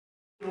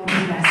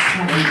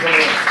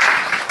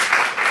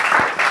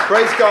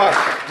Praise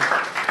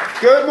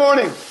God. Good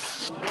morning.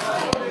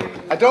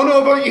 I don't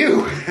know about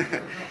you,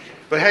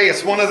 but hey,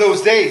 it's one of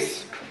those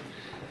days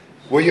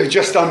where you're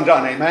just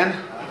undone, amen?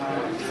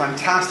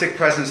 Fantastic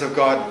presence of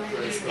God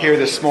here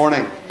this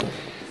morning.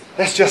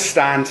 Let's just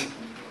stand,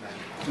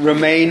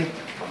 remain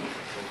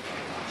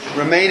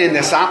in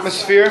this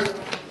atmosphere.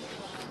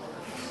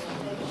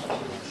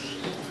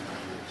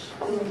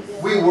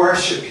 We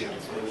worship you.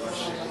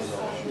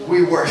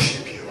 We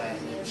worship you.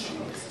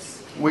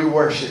 We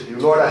worship you.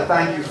 Lord, I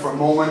thank you for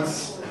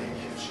moments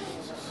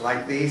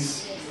like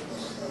these.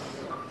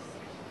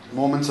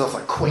 Moments of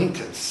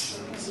acquaintance,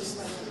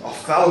 of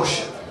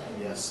fellowship,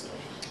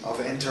 of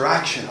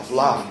interaction, of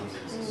love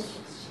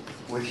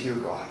with you,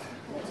 God.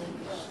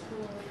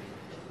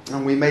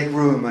 And we make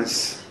room,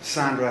 as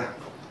Sandra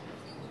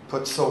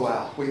put so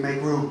well. We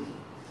make room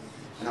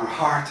in our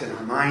heart, in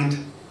our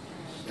mind,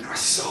 in our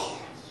soul.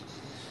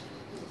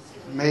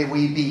 May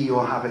we be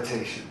your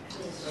habitation.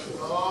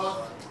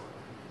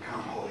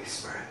 Come, Holy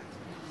Spirit.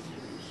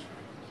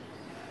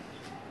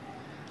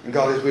 And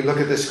God, as we look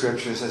at the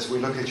scriptures, as we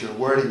look at your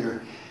word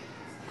and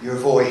your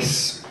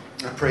voice,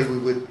 I pray we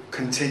would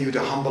continue to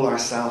humble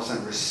ourselves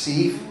and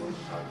receive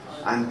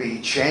and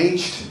be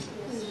changed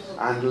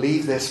and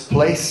leave this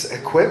place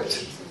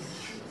equipped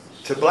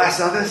to bless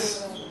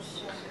others,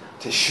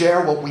 to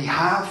share what we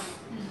have,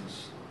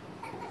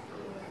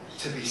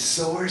 to be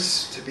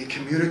sowers, to be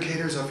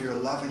communicators of your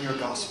love and your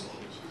gospel.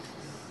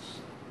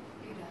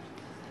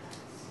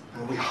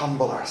 And we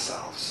humble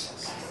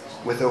ourselves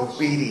with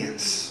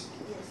obedience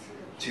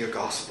to your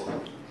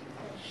gospel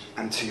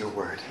and to your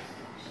word.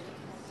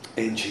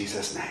 In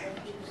Jesus' name.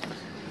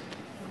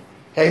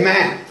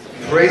 Amen.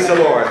 Praise the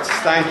Lord.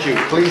 Thank you.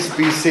 Please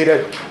be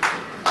seated.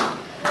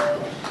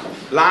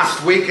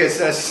 Last week,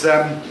 as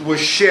was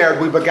shared,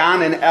 we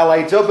began in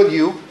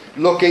LAW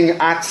looking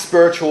at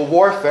spiritual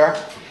warfare.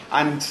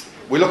 And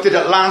we looked at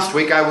it last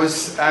week. I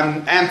was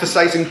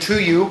emphasizing to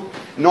you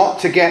not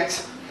to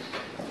get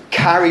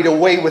carried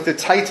away with the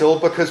title,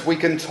 because we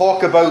can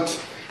talk about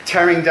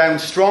tearing down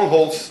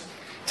strongholds,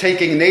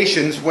 taking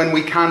nations, when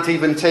we can't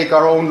even take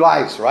our own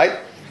lives, right?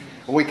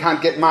 We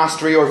can't get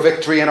mastery or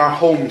victory in our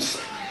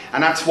homes.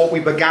 And that's what we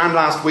began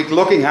last week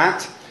looking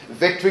at.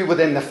 Victory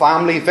within the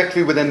family,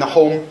 victory within the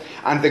home,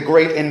 and the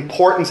great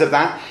importance of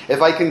that.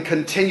 If I can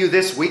continue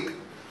this week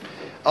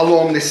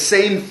along the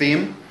same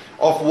theme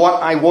of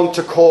what I want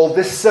to call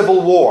this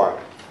civil war.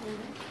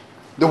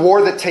 The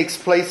war that takes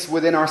place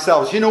within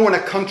ourselves. You know, when a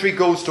country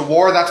goes to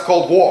war, that's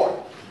called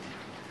war.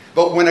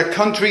 But when a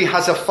country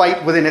has a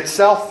fight within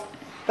itself,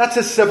 that's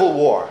a civil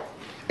war.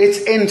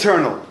 It's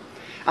internal.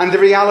 And the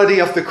reality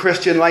of the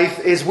Christian life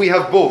is we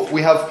have both.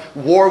 We have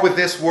war with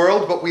this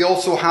world, but we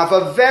also have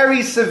a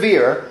very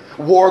severe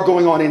war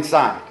going on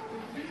inside.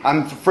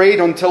 I'm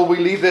afraid until we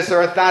leave this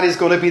earth, that is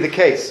going to be the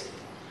case.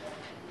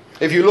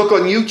 If you look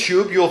on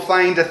YouTube, you'll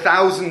find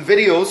 1,000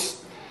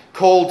 videos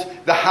called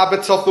The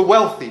Habits of the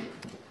Wealthy.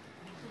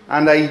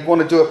 And I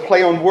want to do a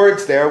play on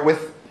words there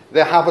with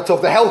the habits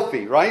of the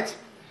healthy, right?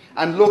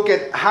 And look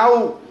at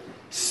how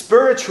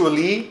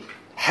spiritually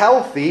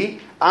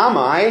healthy am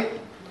I?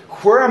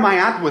 Where am I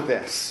at with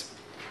this?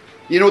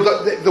 You know,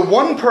 the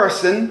one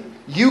person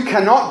you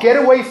cannot get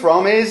away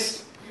from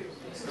it's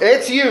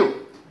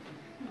you.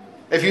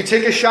 If you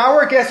take a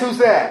shower, guess who's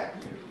there?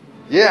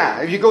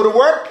 Yeah. If you go to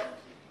work,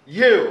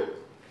 you.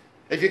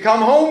 If you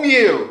come home,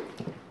 you.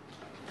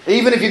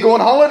 Even if you go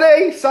on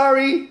holiday,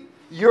 sorry,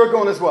 you're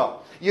going as well.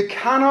 You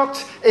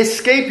cannot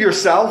escape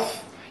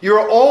yourself.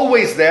 You're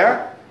always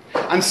there.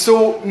 And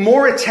so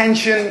more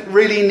attention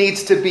really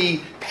needs to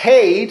be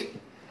paid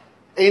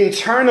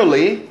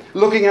internally,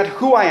 looking at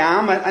who I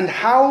am and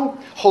how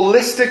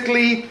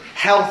holistically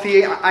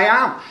healthy I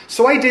am.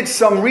 So I did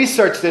some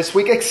research this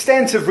week,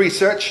 extensive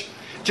research,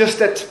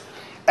 just at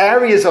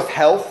areas of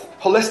health,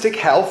 holistic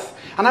health,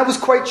 and I was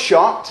quite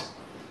shocked.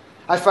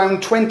 I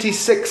found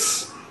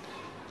 26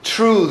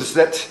 truths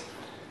that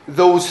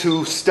those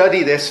who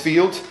study this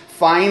field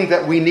find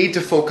that we need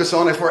to focus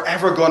on if we're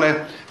ever going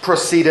to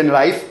proceed in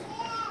life.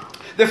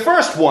 The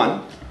first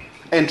one,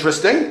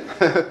 interesting,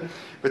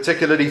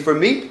 particularly for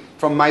me,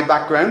 from my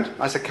background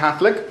as a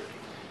Catholic.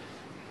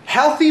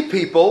 Healthy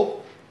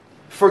people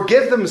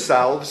forgive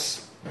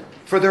themselves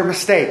for their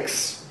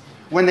mistakes.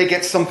 When they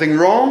get something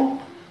wrong,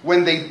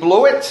 when they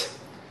blow it,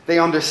 they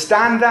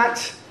understand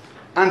that,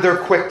 and they're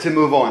quick to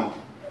move on.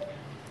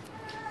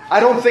 I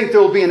don't think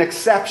there will be an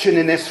exception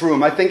in this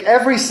room. I think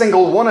every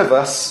single one of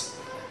us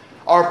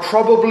are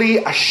probably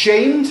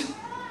ashamed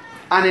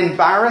and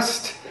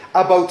embarrassed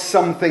about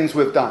some things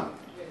we've done,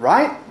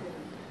 right?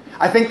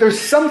 I think there's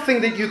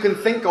something that you can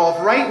think of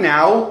right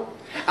now,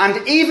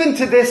 and even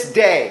to this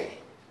day,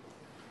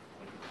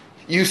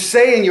 you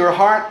say in your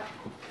heart,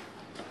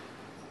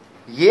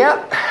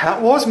 yeah,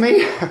 that was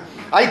me.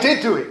 I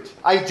did do it.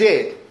 I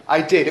did.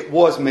 It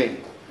was me.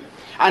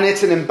 And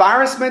it's an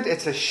embarrassment,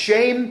 it's a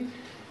shame,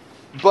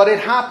 but it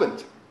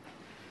happened.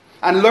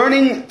 And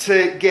learning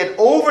to get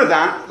over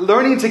that,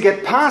 learning to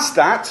get past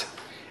that,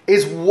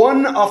 is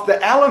one of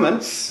the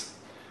elements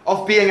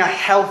of being a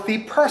healthy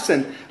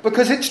person.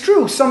 Because it's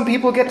true, some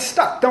people get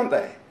stuck, don't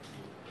they?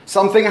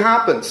 Something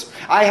happens.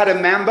 I had a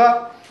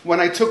member, when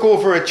I took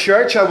over a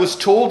church, I was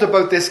told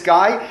about this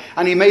guy,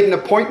 and he made an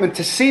appointment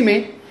to see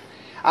me.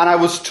 And I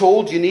was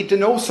told, you need to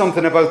know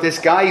something about this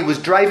guy. He was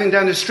driving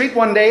down the street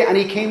one day, and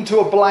he came to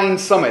a blind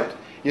summit.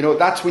 You know,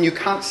 that's when you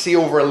can't see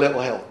over a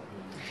little hill.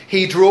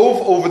 He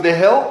drove over the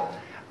hill,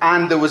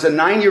 and there was a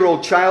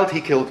 9-year-old child.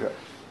 He killed her.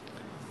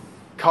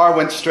 Car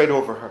went straight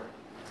over her.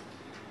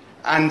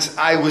 And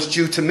I was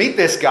due to meet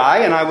this guy,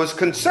 and I was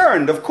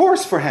concerned, of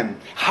course, for him.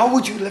 How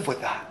would you live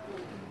with that?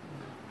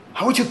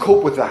 How would you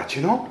cope with that,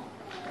 you know?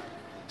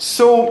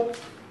 So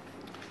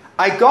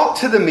I got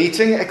to the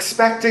meeting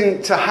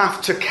expecting to have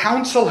to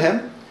counsel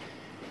him,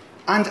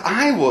 and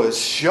I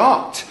was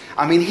shocked.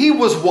 I mean, he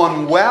was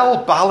one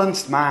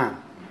well-balanced man.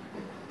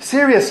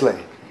 Seriously.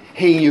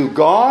 He knew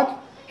God.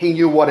 He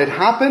knew what had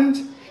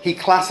happened. He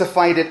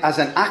classified it as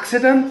an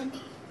accident.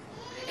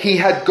 He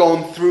had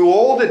gone through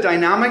all the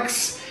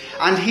dynamics,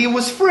 and he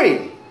was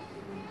free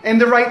in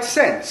the right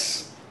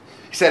sense.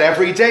 He said,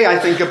 every day I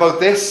think about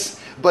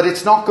this, but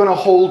it's not going to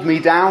hold me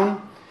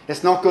down.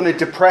 It's not going to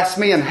depress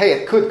me. And hey,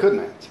 it could, couldn't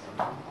it?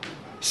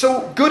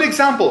 So, good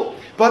example.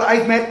 But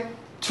I've met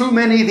too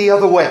many the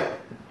other way.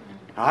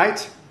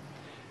 Right?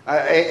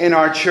 In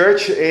our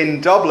church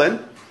in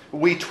Dublin,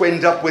 we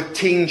twinned up with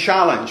Teen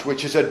Challenge,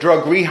 which is a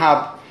drug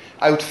rehab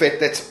outfit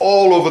that's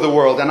all over the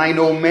world. And I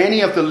know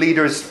many of the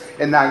leaders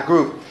in that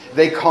group.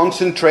 They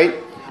concentrate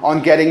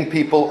on getting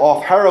people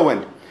off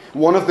heroin.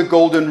 One of the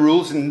golden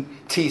rules in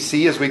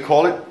TC, as we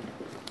call it,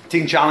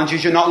 Teen Challenge,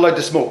 is you're not allowed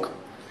to smoke.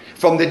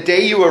 From the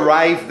day you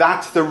arrive,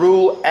 that's the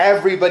rule.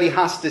 Everybody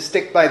has to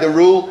stick by the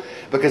rule,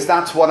 because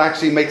that's what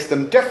actually makes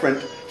them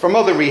different from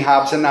other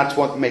rehabs, and that's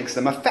what makes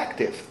them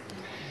effective.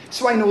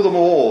 So I know them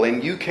all.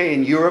 In UK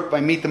and Europe, I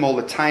meet them all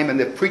the time, and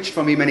they've preached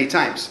for me many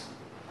times.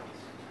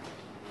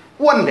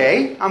 One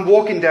day, I'm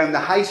walking down the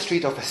high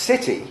street of a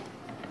city,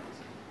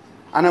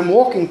 and I'm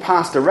walking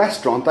past a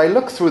restaurant. I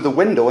look through the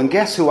window, and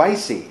guess who I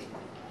see?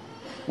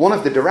 One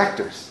of the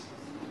directors.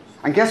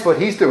 And guess what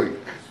he's doing?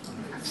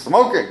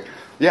 Smoking.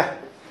 Yeah.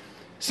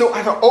 So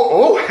I thought,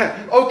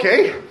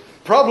 okay,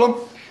 problem.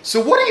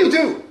 So what do you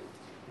do?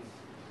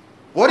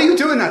 What do you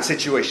do in that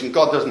situation?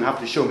 God doesn't have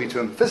to show me to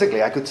him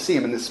physically. I could see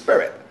him in the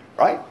spirit,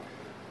 right?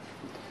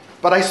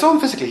 But I saw him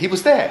physically. He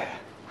was there.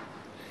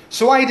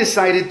 So I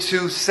decided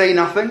to say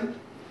nothing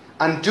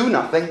and do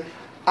nothing.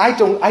 I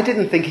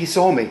didn't think he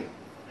saw me.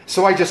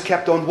 So I just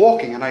kept on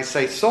walking, and I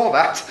say, saw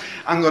that.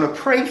 I'm going to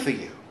pray for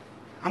you.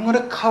 I'm going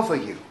to cover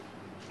you,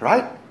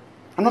 right?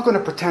 I'm not going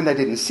to pretend I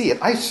didn't see it.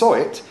 I saw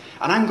it,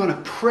 and I'm going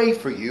to pray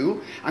for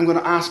you. I'm going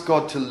to ask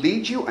God to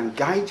lead you and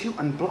guide you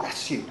and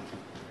bless you.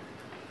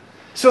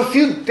 So a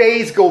few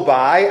days go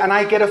by, and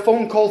I get a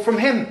phone call from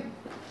him.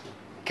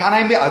 Can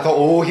I meet? I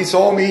thought, he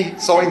saw me.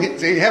 Saw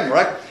him,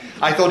 right?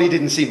 I thought he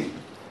didn't see me.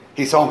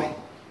 He saw me.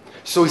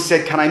 So he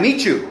said, can I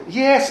meet you?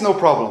 Yes, no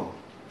problem.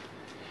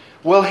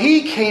 Well,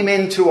 he came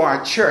into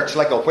our church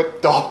like a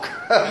whipped dog.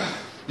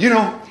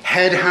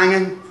 Head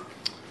hanging.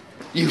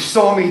 You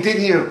saw me,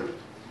 didn't you?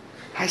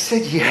 I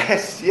said,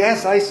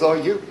 yes, I saw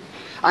you.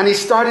 And he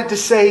started to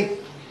say,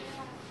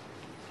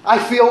 I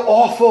feel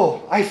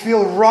awful. I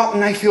feel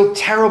rotten. I feel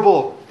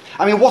terrible.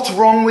 I mean, what's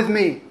wrong with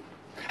me?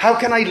 How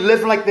can I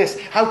live like this?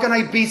 How can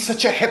I be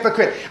such a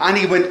hypocrite? And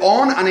he went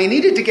on, and I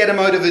needed to get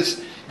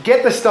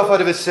the stuff out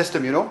of his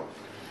system,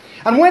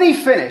 And when he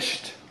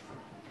finished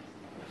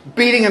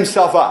beating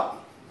himself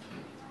up,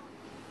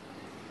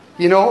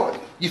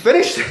 you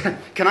finished?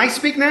 Can I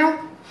speak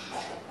now?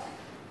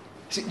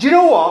 See, do you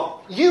know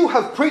what? You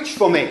have preached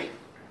for me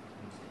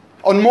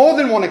on more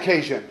than one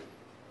occasion.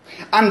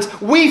 And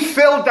we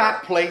filled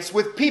that place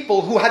with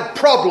people who had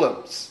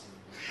problems.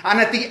 And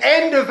at the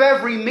end of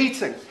every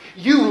meeting,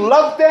 you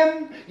loved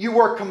them, you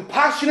were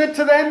compassionate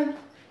to them,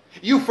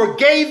 you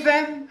forgave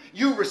them,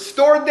 you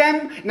restored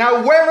them.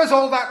 Now, where is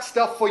all that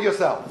stuff for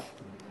yourself?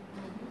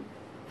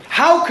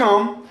 How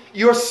come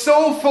you're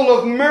so full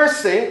of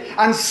mercy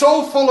and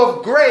so full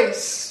of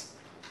grace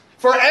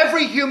for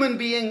every human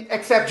being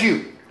except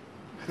you?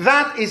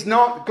 That is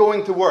not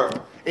going to work.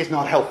 It's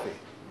not healthy.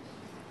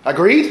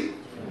 Agreed?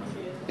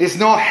 It's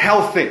not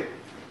healthy.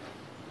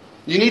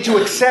 You need to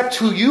accept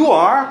who you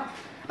are,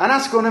 and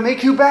that's going to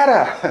make you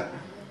better,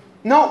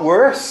 not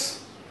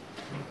worse.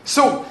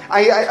 So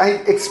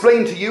I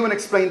explained to you and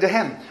explained to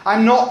him.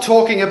 I'm not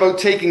talking about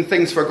taking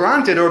things for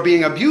granted or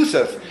being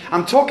abusive.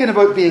 I'm talking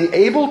about being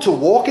able to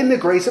walk in the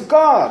grace of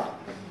God.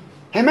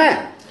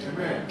 Amen.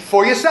 Amen.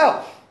 For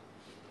yourself.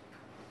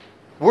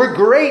 We're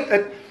great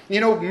at,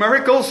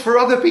 miracles for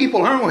other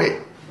people, aren't we?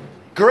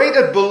 Great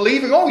at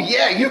believing, oh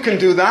yeah, you can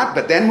do that.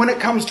 But then when it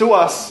comes to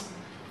us,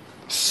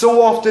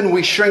 so often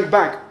we shrink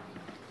back.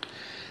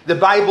 The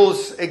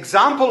Bible's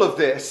example of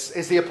this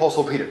is the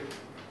Apostle Peter.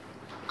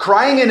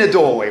 Crying in a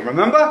doorway,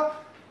 remember?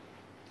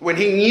 When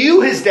he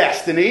knew his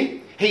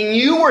destiny, he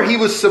knew where he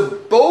was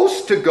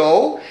supposed to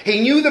go,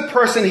 he knew the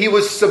person he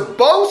was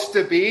supposed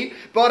to be,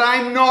 but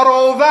I'm not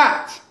all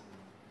that.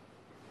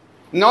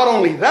 Not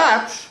only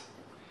that,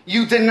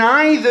 you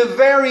deny the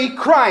very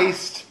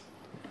Christ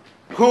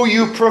who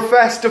you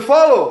profess to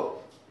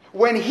follow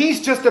when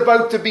he's just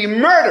about to be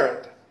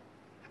murdered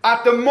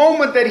at the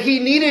moment that he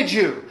needed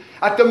you,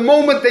 at the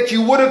moment that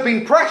you would have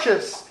been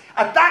precious,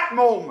 at that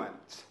moment.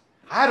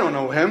 I don't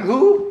know him.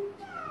 Who?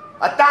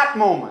 At that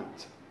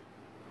moment.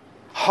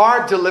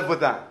 Hard to live with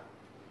that.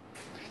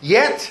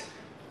 Yet,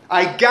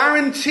 I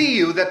guarantee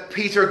you that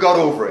Peter got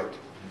over it.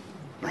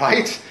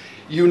 Right?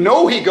 You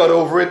know he got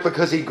over it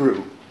because he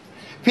grew.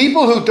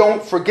 People who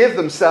don't forgive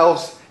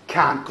themselves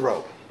can't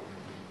grow.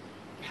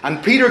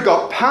 And Peter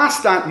got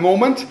past that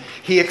moment.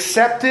 He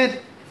accepted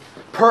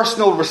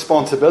personal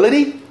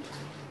responsibility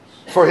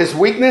for his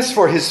weakness,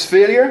 for his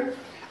failure,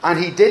 and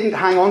he didn't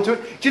hang on to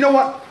it. Do you know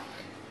what?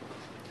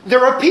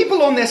 There are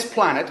people on this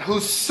planet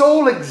whose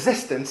sole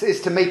existence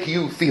is to make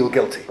you feel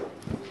guilty.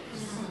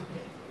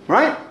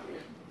 Right?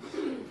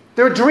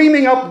 They're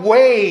dreaming up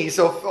ways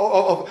of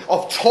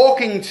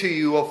talking to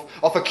you,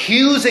 of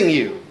accusing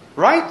you.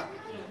 Right?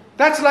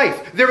 That's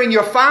life. They're in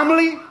your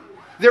family.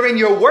 They're in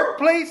your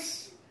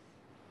workplace.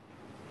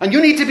 And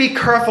you need to be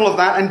careful of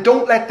that, and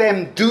don't let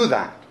them do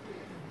that.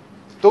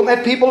 Don't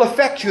let people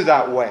affect you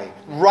that way.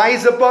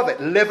 Rise above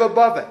it. Live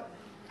above it.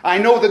 I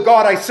know the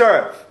God I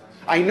serve.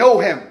 I know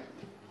him.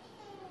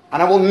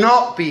 And I will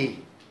not be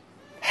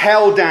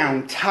held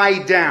down,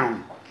 tied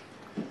down.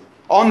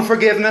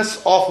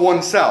 Unforgiveness of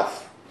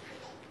oneself.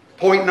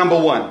 Point number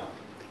 1.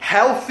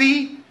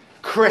 Healthy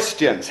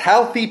Christians,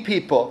 healthy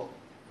people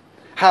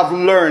have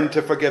learned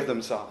to forgive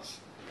themselves.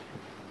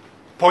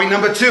 Point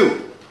number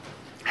 2.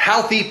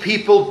 Healthy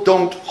people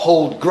don't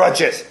hold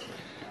grudges.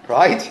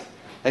 Right?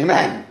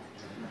 Amen.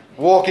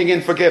 Walking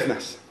in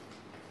forgiveness.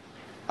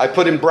 I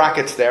put in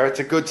brackets there. It's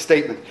a good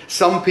statement.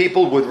 Some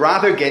people would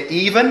rather get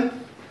even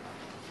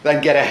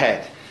than get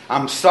ahead.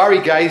 I'm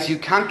sorry, guys, you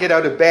can't get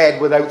out of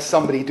bed without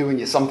somebody doing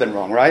you something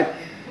wrong, right?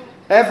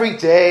 Every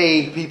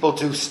day people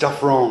do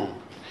stuff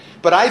wrong.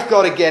 But I've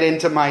got to get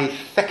into my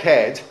thick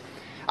head.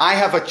 I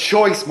have a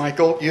choice,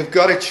 Michael. You've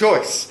got a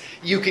choice.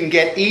 You can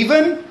get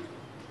even,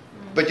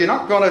 but you're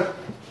not going to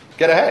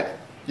get ahead.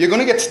 You're going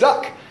to get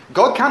stuck.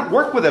 God can't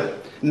work with a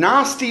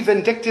nasty,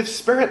 vindictive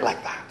spirit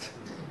like that.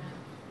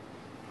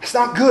 It's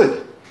not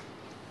good.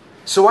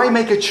 So I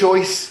make a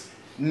choice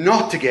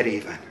not to get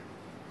even.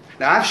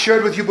 Now, I've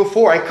shared with you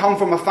before, I come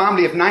from a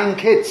family of 9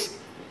 kids.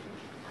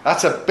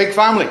 That's a big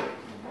family.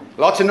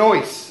 Lots of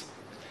noise.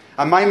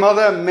 And my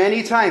mother,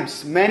 many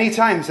times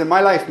in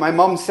my life, my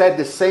mum said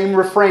the same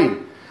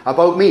refrain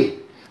about me.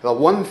 The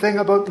one thing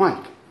about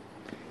Mike,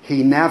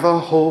 he never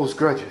holds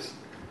grudges.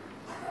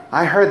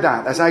 I heard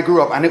that as I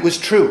grew up, and it was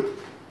true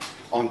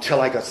until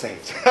I got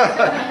saved.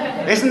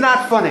 Isn't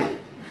that funny?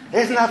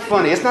 Isn't that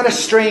funny? It's not a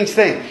strange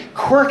thing.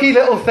 Quirky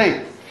little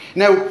thing.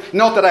 Now,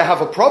 not that I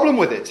have a problem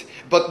with it,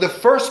 but the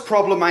first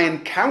problem I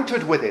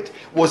encountered with it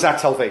was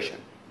at salvation.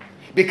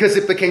 Because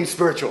it became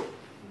spiritual.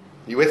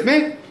 You with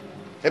me?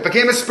 It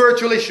became a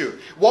spiritual issue.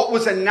 What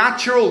was a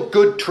natural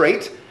good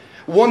trait,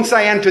 once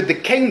I entered the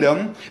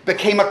kingdom,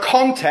 became a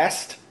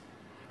contest,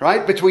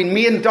 right, between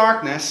me and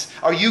darkness.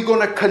 Are you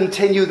going to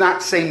continue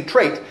that same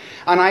trait?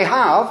 And I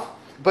have,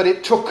 but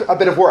it took a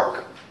bit of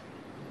work.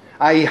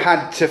 I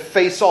had to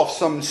face off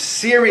some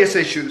serious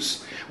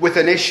issues with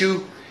an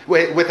issue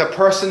with a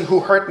person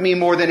who hurt me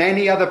more than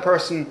any other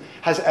person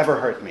has ever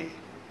hurt me.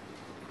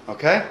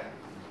 Okay?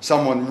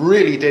 Someone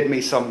really did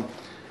me some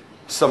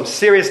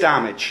serious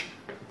damage.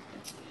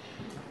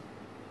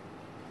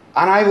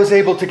 And I was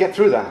able to get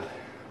through that.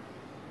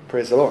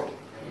 Praise the Lord.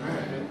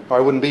 Amen. Or I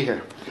wouldn't be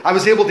here. I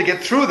was able to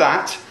get through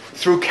that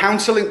through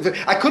counseling.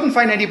 I couldn't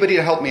find anybody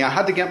to help me. I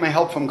had to get my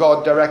help from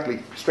God directly,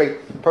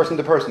 straight, person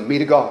to person, me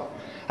to God.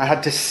 I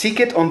had to seek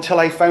it until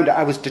I found it.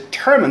 I was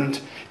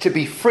determined to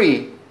be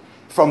free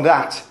from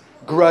that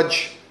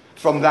grudge,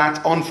 from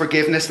that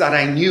unforgiveness that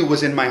I knew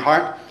was in my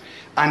heart.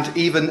 And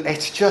even,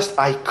 it's just,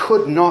 I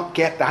could not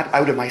get that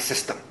out of my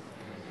system.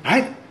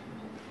 Right?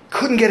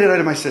 Couldn't get it out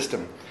of my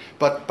system.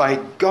 But by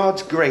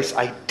God's grace,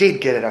 I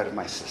did get it out of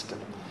my system.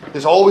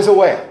 There's always a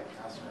way.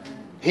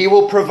 He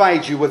will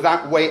provide you with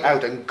that way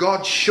out. And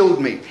God showed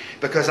me,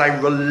 because I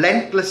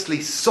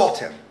relentlessly sought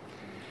him.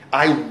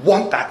 I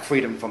want that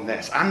freedom from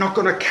this. I'm not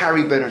going to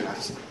carry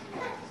bitterness.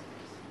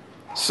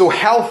 So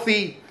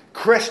healthy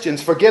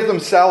Christians forgive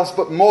themselves,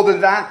 but more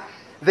than that,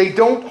 they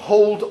don't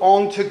hold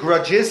on to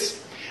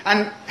grudges.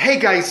 And hey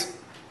guys,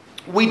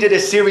 we did a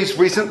series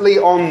recently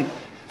on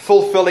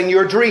fulfilling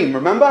your dream,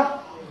 remember?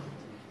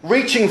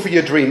 Reaching for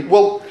your dream.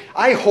 Well,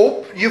 I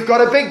hope you've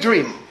got a big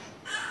dream.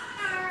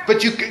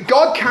 But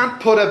God can't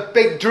put a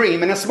big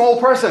dream in a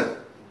small person.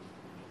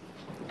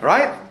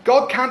 Right?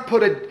 God can't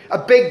put a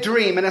big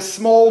dream in a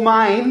small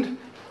mind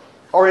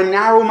or a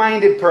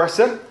narrow-minded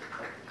person.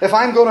 If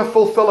I'm going to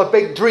fulfill a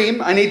big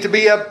dream, I need to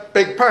be a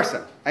big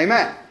person.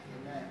 Amen.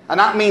 And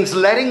that means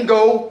letting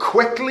go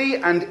quickly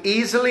and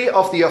easily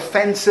of the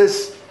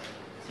offenses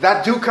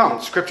that do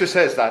come. Scripture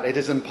says that. It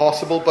is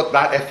impossible, but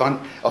that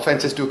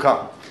offenses do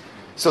come.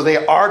 So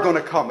they are going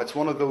to come. It's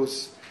one of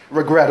those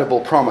regrettable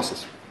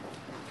promises.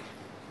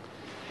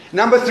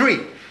 Number 3.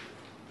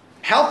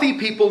 Healthy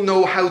people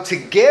know how to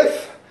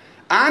give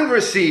and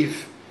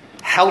receive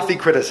healthy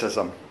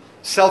criticism,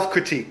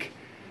 self-critique,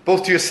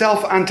 both to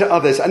yourself and to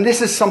others. And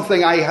this is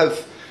something I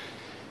have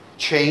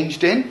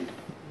changed in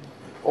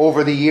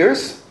over the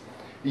years.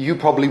 You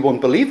probably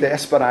won't believe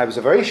this, but I was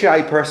a very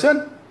shy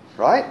person,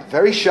 right?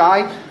 Very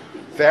shy,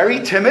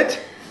 very timid,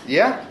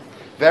 yeah?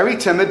 Very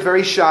timid,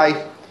 very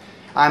shy,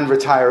 and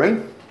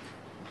retiring.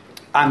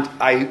 And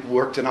I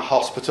worked in a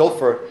hospital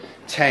for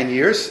 10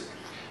 years.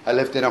 I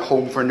lived in a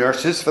home for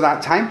nurses for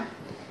that time.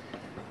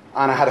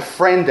 And I had a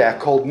friend there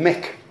called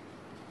Mick.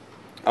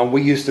 And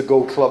we used to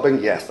go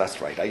clubbing. Yes, that's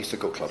right. I used to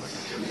go clubbing.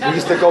 We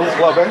used to go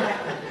clubbing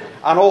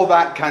and all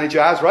that kind of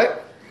jazz, right?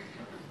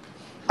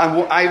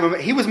 And I remember,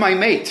 he was my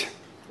mate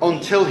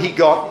until he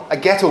got a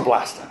ghetto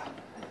blaster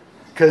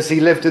because he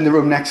lived in the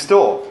room next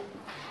door.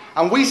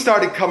 And we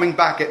started coming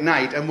back at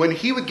night. And when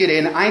he would get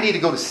in, I needed to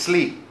go to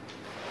sleep.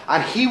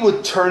 And he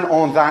would turn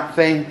on that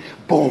thing.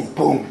 Boom,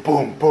 boom,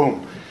 boom,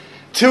 boom.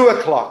 2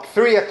 o'clock,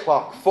 3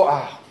 o'clock,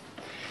 4.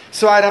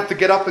 So I'd have to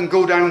get up and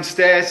go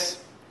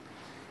downstairs,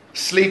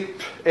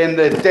 sleep in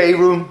the day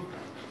room.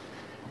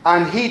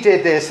 And he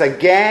did this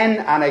again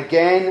and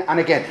again and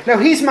again. Now,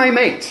 he's my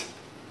mate.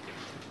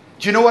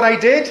 Do you know what I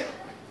did?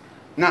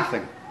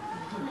 Nothing.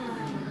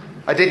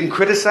 I didn't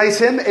criticize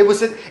him. It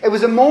was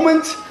a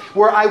moment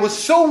where I was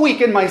so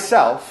weak in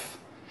myself.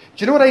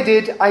 Do you know what I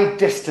did? I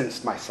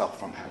distanced myself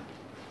from him.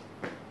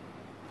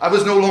 I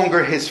was no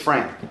longer his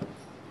friend.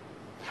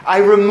 I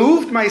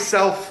removed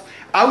myself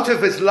out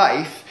of his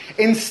life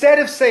instead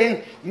of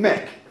saying,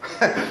 Mick,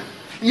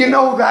 you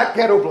know that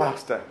ghetto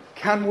blaster.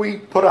 Can we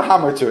put a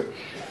hammer to it?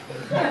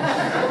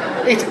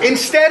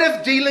 Instead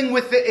of dealing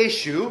with the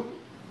issue,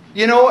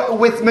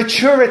 with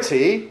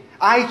maturity,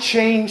 I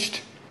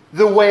changed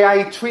the way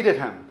I treated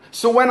him.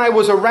 So when I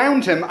was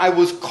around him, I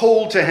was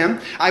cold to him.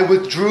 I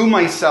withdrew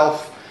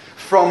myself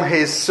from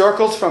his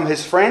circles, from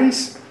his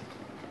friends.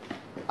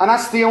 And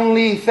that's the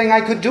only thing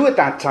I could do at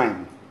that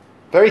time.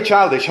 Very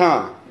childish,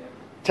 huh?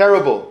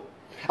 Terrible.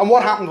 And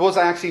what happened was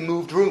I actually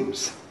moved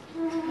rooms.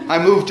 I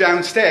moved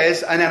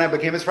downstairs and then I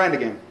became his friend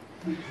again.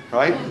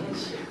 Right?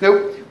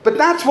 Now, but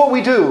that's what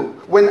we do.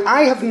 When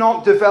I have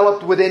not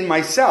developed within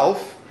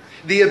myself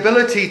the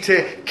ability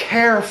to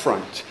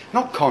carefront,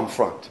 not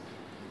confront,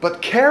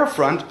 but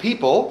carefront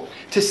people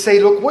to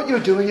say, look, what you're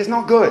doing is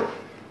not good.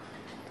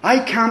 I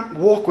can't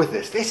walk with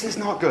this. This is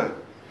not good.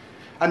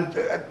 And,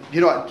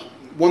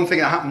 one thing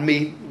that happened to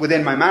me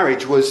within my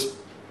marriage was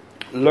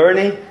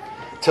learning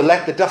to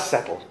let the dust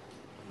settle.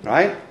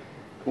 Right?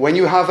 When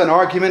you have an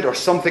argument or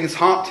something's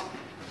hot,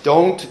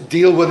 don't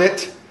deal with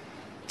it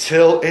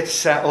till it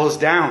settles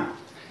down.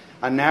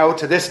 And now,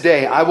 to this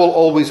day, I will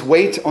always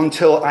wait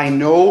until I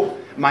know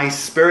my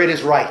spirit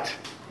is right.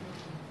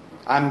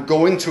 I'm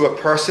going to a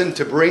person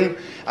to bring,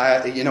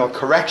 a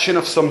correction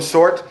of some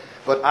sort,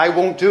 but I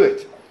won't do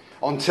it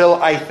until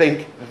I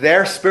think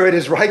their spirit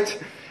is right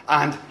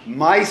and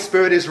my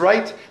spirit is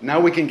right. Now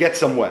we can get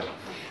somewhere.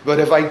 But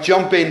if I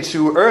jump in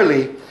too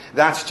early,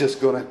 that's just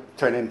going to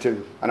turn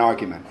into an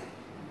argument.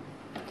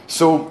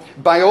 So,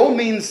 by all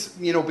means,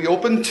 be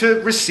open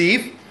to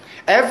receive.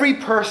 Every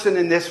person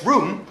in this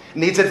room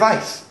needs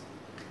advice.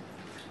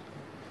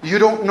 You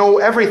don't know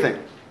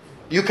everything.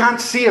 You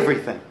can't see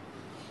everything.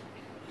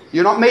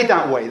 You're not made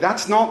that way.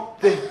 That's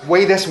not the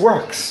way this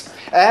works.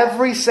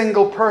 Every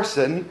single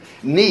person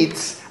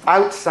needs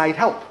outside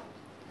help.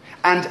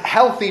 And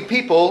healthy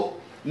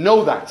people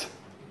know that.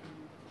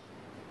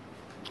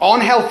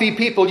 Unhealthy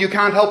people, you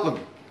can't help them.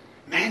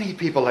 Many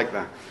people like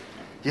that.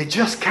 You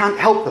just can't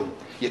help them.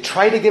 You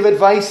try to give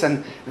advice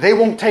and they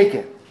won't take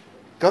it.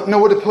 Don't know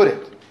where to put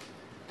it.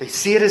 They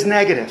see it as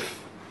negative.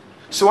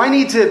 So I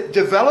need to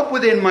develop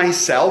within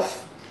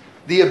myself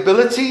the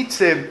ability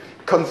to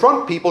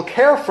confront people,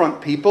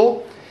 carefront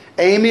people,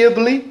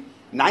 amiably,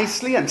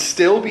 nicely, and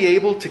still be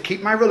able to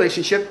keep my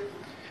relationship.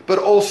 But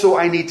also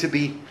I need to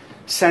be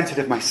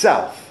sensitive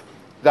myself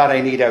that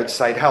I need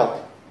outside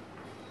help.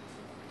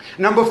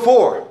 Number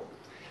 4,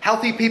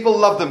 healthy people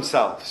love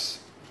themselves.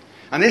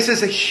 And this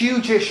is a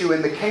huge issue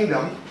in the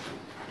kingdom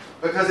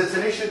because it's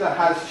an issue that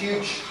has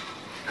huge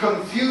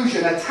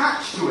confusion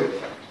attached to it.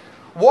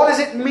 What does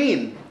it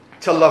mean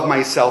to love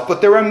myself?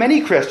 But there are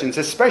many Christians,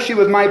 especially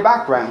with my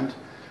background,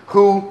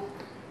 who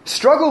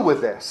struggle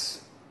with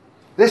this.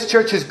 This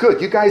church is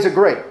good. You guys are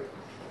great.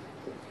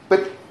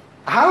 But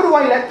how do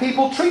I let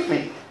people treat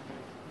me?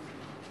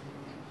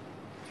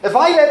 If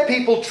I let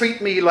people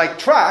treat me like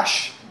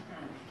trash,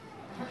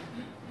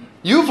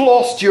 you've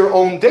lost your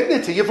own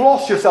dignity. You've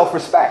lost your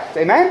self-respect.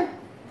 Amen?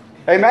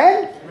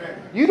 Amen?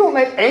 You don't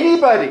let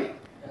anybody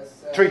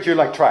treat you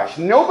like trash.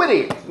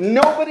 Nobody.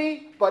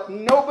 But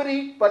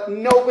nobody.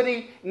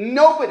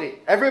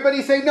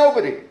 Everybody say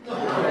nobody.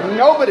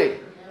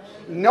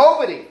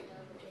 Nobody.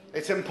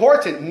 It's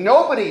important.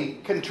 Nobody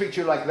can treat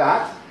you like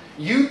that.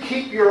 You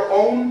keep your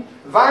own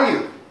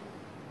value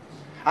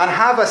and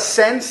have a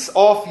sense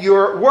of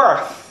your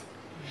worth.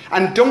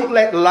 And don't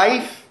let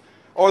life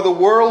or the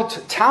world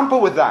tamper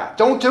with that.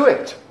 Don't do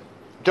it.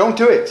 Don't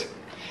do it.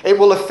 It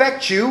will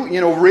affect you,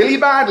 really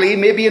badly,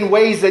 maybe in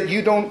ways that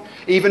you don't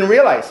even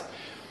realize.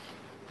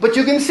 But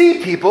you can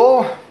see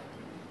people,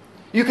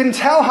 you can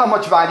tell how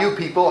much value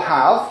people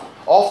have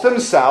of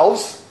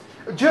themselves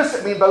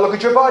just, by look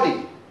at your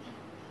body.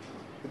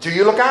 Do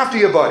you look after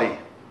your body?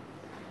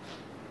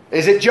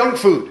 Is it junk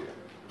food?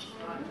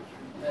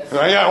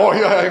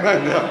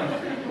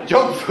 Yeah.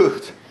 Junk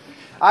food.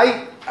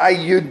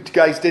 You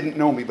guys didn't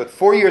know me, but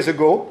 4 years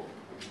ago,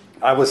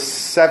 I was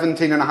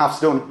 17 and a half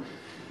stone.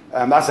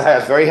 That's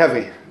very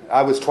heavy.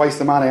 I was twice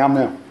the man I am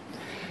now.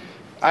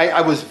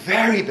 I was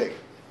very big.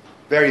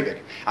 Very big.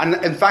 And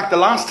in fact, the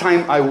last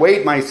time I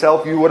weighed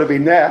myself, you would have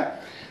been there.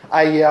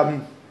 I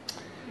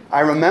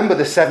remember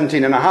the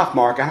 17 and a half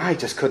mark, and I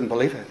just couldn't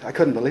believe it. I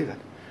couldn't believe it.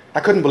 I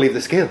couldn't believe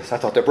the scales. I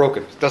thought they're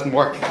broken. It doesn't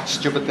work.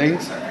 Stupid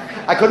things.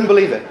 I couldn't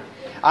believe it.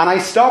 And I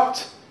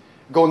stopped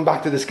going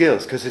back to the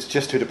scales because it's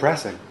just too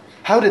depressing.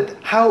 How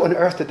on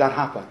earth did that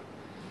happen?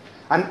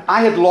 And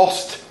I had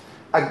lost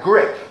a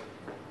grip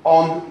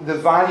on the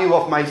value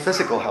of my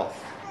physical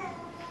health.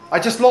 I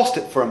just lost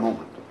it for a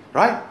moment,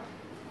 right?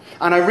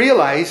 And I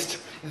realized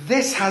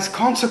this has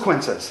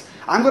consequences.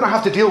 I'm going to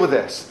have to deal with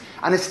this.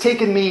 And it's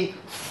taken me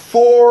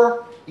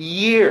 4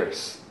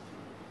 years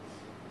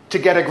to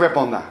get a grip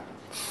on that.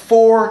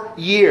 4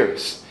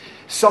 years.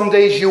 Some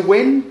days you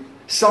win,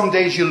 some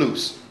days you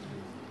lose.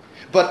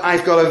 But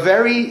I've got a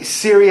very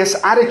serious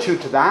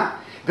attitude to that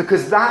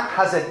because that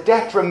has a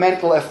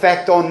detrimental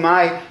effect on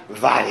my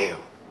value.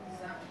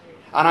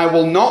 And I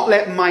will not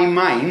let my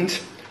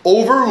mind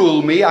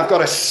overrule me. I've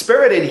got a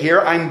spirit in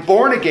here. I'm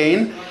born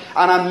again.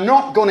 And I'm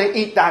not going to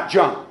eat that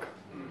junk.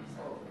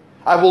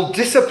 I will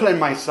discipline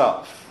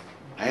myself.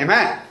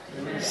 Amen.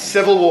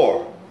 Civil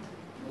war.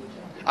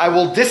 I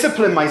will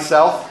discipline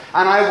myself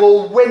and I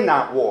will win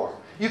that war.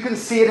 You can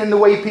see it in the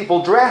way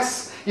people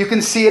dress. You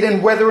can see it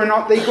in whether or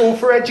not they go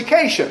for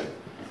education.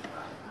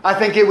 I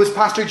think it was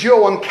Pastor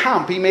Joe on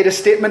camp. He made a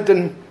statement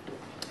and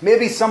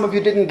maybe some of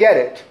you didn't get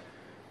it.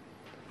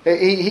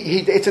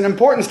 It's an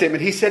important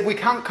statement. He said we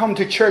can't come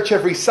to church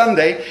every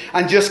Sunday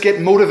and just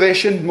get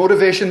motivation.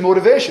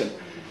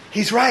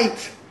 He's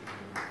right.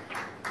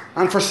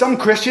 And for some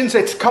Christians,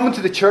 it's coming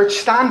to the church,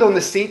 stand on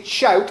the seat,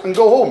 shout, and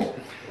go home.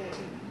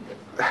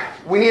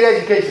 We need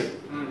education.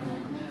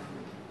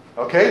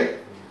 Okay?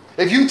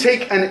 If you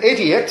take an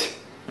idiot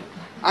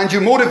and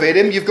you motivate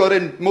him, you've got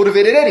a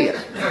motivated idiot.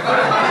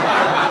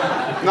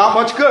 Not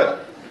much good.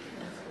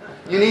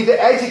 You need the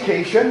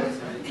education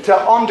to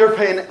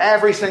underpin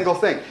every single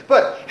thing.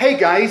 But, hey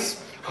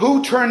guys,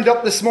 who turned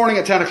up this morning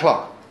at 10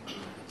 o'clock?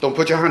 Don't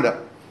put your hand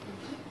up.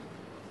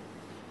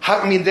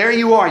 There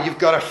you are. You've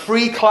got a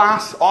free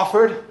class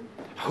offered.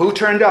 Who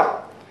turned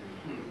up?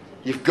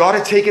 You've got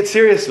to take it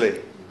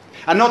seriously.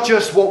 And not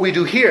just what we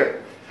do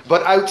here,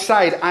 but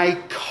outside. I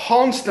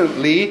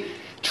constantly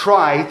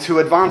try to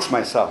advance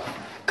myself.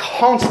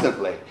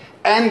 Constantly.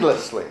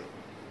 Endlessly.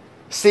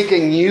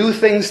 Seeking new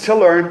things to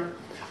learn.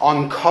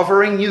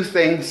 Uncovering new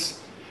things.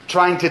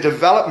 Trying to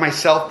develop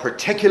myself,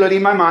 particularly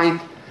my mind,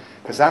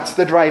 because that's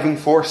the driving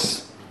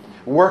force.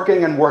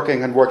 Working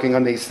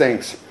on these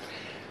things.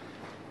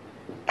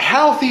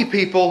 Healthy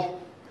people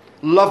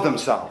love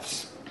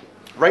themselves.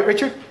 Right,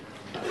 Richard?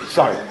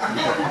 Sorry.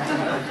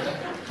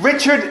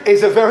 Richard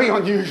is a very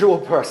unusual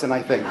person,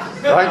 I think.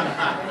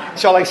 Right?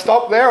 Shall I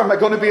stop there? Am I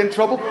going to be in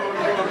trouble?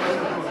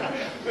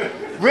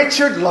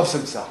 Richard loves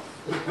himself.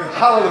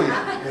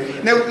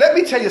 Hallelujah. Now, let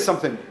me tell you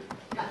something.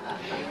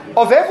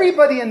 Of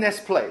everybody in this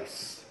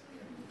place,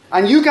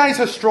 and you guys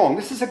are strong.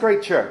 This is a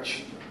great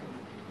church.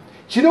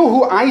 Do you know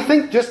who I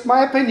think, just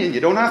my opinion,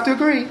 you don't have to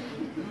agree.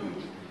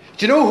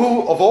 Do you know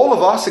who, of all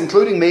of us,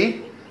 including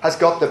me, has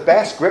got the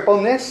best grip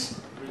on this?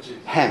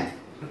 Him.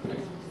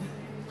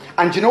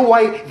 And do you know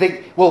why?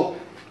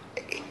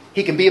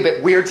 He can be a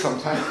bit weird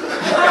sometimes.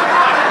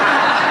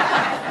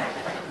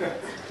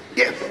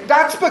 Yeah,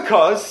 that's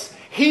because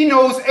he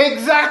knows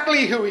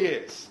exactly who he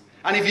is.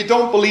 And if you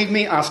don't believe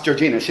me, ask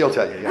Georgina. She'll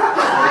tell you.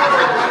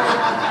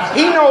 Yeah.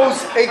 He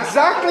knows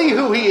exactly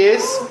who he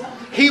is.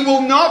 He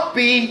will not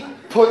be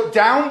put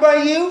down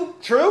by you.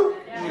 True?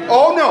 Yeah.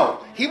 Oh no.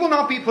 He will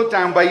not be put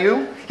down by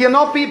you. He'll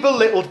not be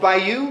belittled by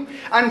you.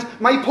 And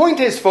my point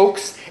is,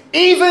 folks,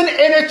 even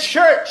in a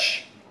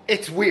church,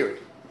 it's weird.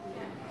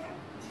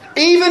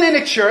 Even in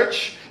a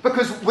church,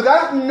 because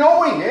without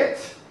knowing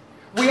it,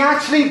 we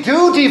actually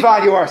do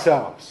devalue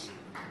ourselves.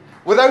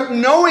 Without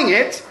knowing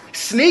it,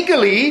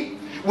 sneakily,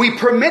 we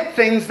permit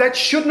things that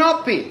should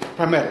not be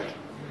permitted.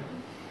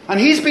 And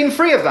he's been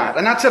free of that.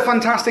 And that's a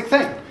fantastic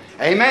thing.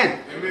 Amen.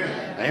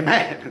 Amen.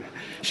 Amen.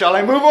 Shall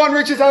I move on,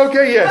 Richard?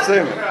 Okay, yes.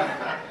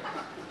 Amen.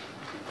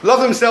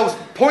 Love themselves.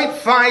 Point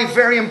 5,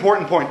 very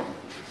important point.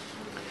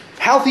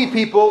 Healthy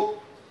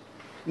people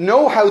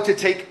know how to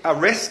take a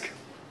risk.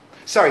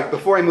 Sorry,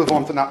 before I move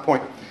on from that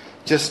point,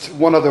 just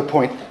one other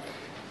point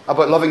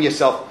about loving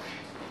yourself.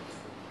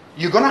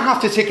 You're going to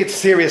have to take it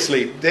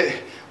seriously.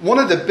 One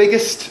of the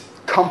biggest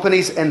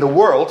companies in the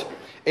world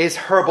is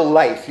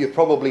Herbalife. You've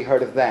probably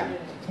heard of them.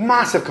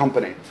 Massive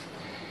company.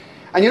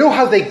 And you know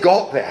how they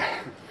got there?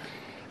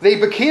 They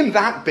became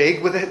that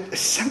big with a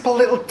simple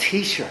little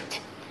t-shirt.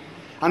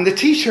 And the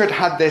t-shirt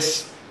had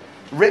this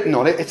written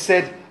on it. It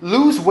said,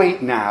 lose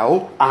weight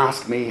now,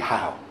 ask me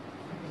how.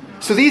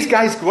 So these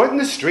guys go out in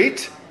the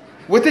street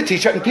with the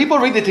t-shirt, and people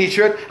read the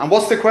t-shirt, and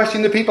what's the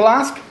question that people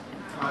ask?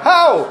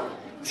 How?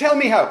 Tell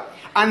me how.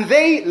 And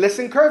they,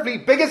 listen carefully,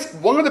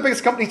 one of the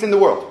biggest companies in the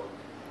world.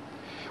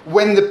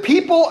 When the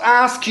people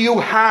ask you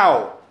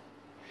how,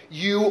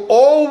 you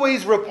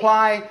always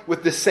reply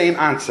with the same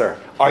answer.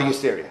 Are you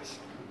serious?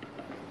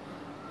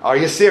 Are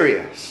you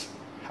serious?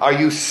 Are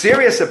you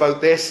serious about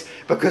this?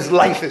 Because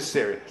life is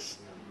serious.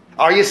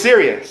 Are you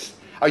serious?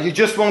 Are you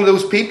just one of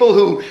those people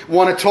who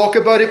want to talk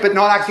about it but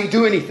not actually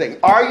do anything?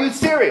 Are you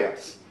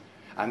serious?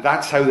 And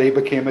that's how they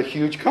became a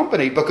huge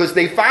company, because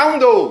they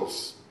found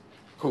those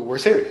who were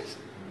serious.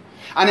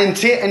 And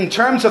in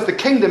terms of the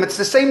kingdom, it's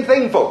the same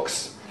thing,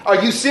 folks.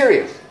 Are you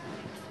serious?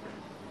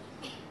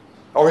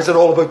 Or is it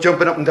all about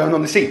jumping up and down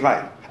on the seat?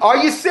 Right? Are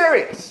you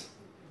serious?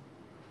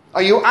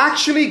 Are you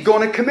actually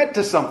going to commit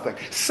to something?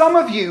 Some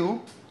of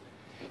you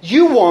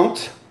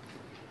want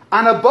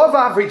an above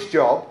average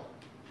job.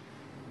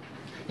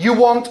 You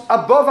want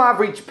above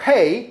average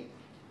pay,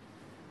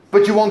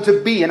 but you want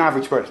to be an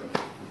average person.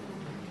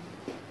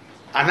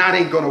 And that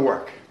ain't going to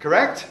work,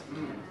 correct?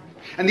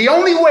 And the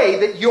only way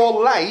that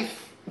your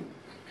life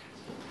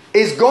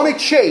is going to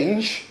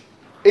change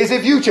is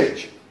if you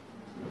change.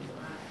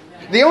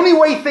 The only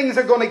way things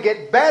are going to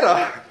get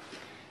better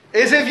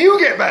is if you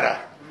get better.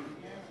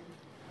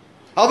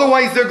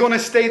 Otherwise, they're going to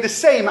stay the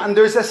same, and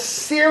there's a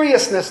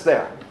seriousness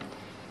there.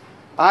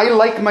 I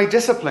like my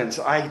disciplines.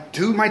 I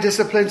do my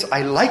disciplines.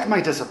 I like my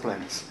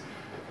disciplines.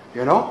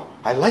 You know,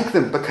 I like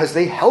them because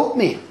they help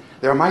me.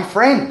 They're my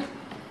friend.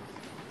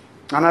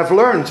 And I've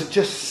learned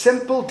just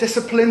simple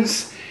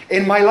disciplines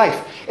in my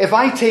life. If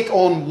I take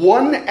on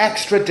one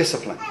extra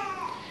discipline,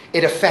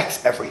 it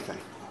affects everything.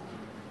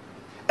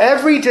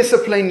 Every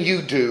discipline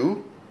you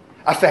do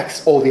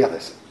affects all the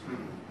others.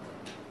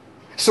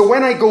 So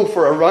when I go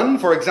for a run,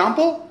 for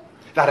example,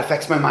 that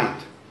affects my mind.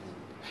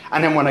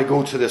 And then when I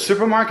go to the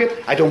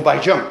supermarket, I don't buy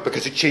junk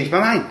because it changed my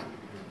mind.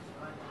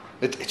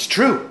 It's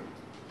true.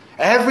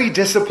 Every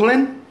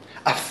discipline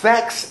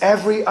affects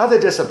every other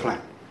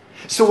discipline.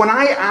 So when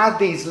I add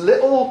these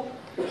little,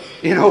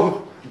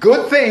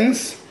 good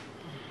things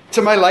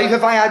to my life,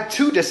 if I add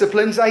 2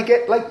 disciplines, I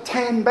get like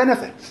 10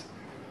 benefits.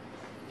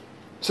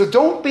 So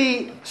don't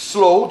be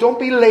slow, don't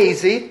be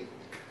lazy,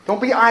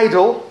 don't be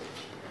idle,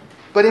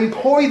 but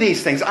employ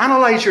these things.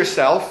 Analyze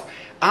yourself.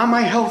 Am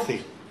I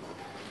healthy?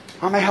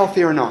 Am I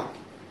healthy or not?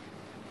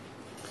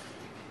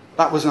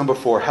 That was number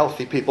 4.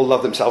 Healthy people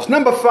love themselves.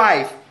 Number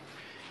 5.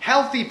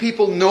 Healthy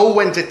people know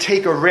when to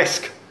take a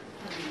risk.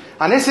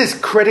 And this is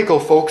critical,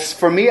 folks.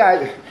 For me,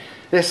 I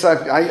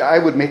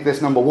would make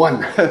this number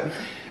 1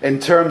 in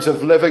terms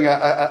of living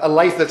a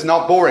life that's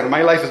not boring.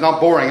 My life is not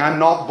boring. I'm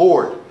not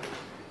bored.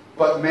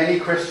 But many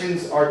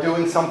Christians are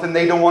doing something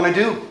they don't want to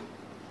do.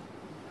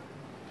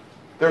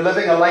 They're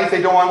living a life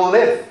they don't want to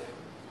live.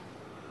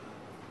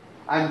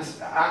 And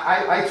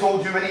I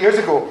told you many years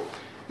ago,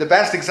 the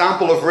best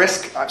example of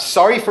risk, I'm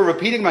sorry for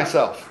repeating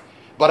myself,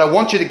 but I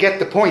want you to get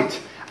the point.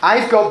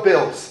 I've got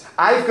bills.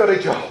 I've got a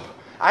job.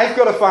 I've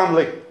got a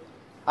family.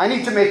 I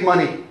need to make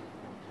money.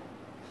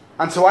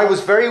 And so I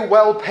was very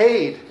well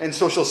paid in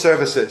social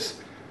services.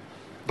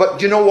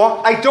 But you know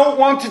what? I don't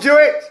want to do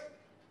it.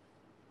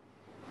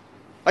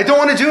 I don't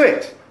want to do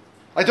it.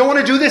 I don't want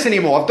to do this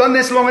anymore. I've done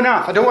this long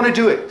enough. I don't want to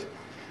do it.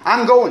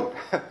 I'm going.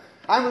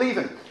 I'm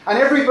leaving. And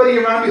everybody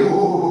around me,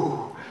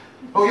 oh,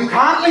 you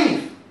can't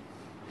leave.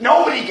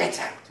 Nobody gets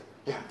out.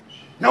 Yeah.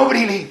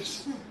 Nobody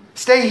leaves.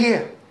 Stay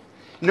here.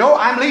 No,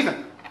 I'm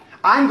leaving.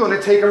 I'm going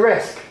to take a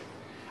risk.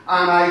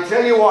 And I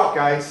tell you what,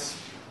 guys,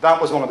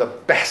 that was one of the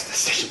best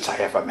decisions I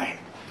ever made.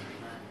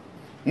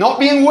 Not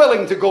being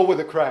willing to go with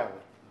the crowd.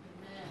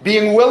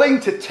 Being willing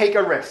to take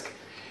a risk.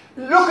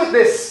 Look at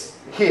this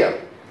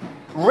here.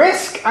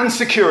 Risk and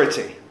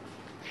security.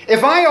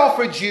 If I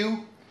offered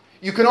you,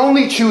 you can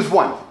only choose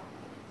one.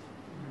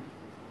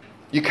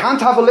 You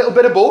can't have a little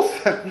bit of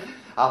both.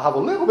 I'll have a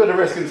little bit of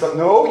risk and something.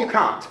 No, you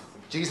can't.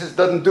 Jesus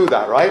doesn't do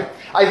that, right?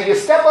 Either you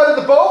step out of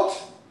the boat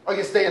or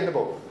you stay in the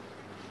boat.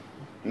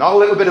 Not a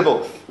little bit of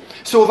both.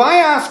 So if I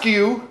ask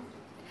you,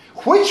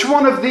 which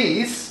one of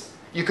these,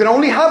 you can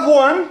only have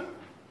one,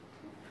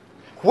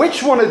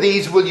 which one of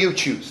these will you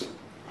choose?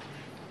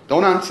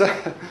 Don't answer.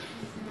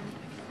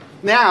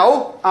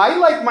 Now, I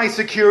like my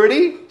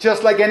security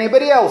just like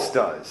anybody else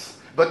does.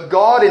 But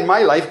God in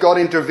my life, God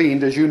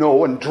intervened, as you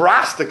know, and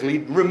drastically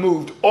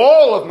removed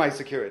all of my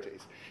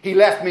securities. He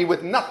left me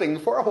with nothing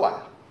for a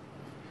while.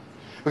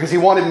 Because he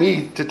wanted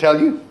me to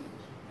tell you.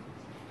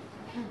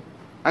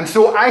 And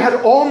so I had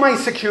all my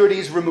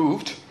securities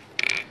removed,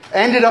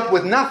 ended up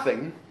with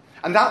nothing,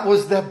 and that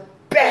was the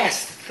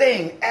best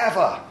thing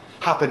ever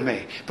happened to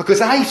me. Because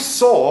I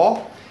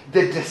saw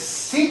the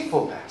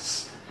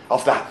deceitfulness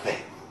of that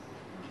thing.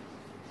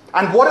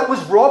 And what it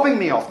was robbing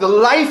me of. The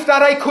life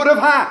that I could have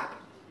had.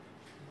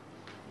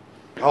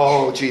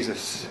 Oh,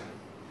 Jesus.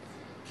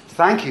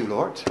 Thank you,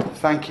 Lord.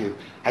 Thank you.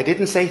 I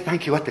didn't say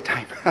thank you at the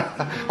time.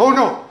 Oh,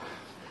 no.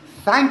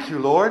 Thank you,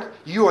 Lord.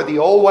 You are the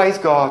all-wise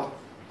God.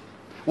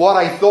 What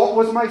I thought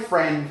was my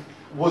friend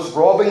was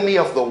robbing me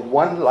of the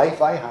one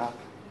life I have.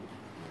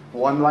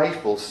 One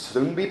life will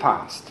soon be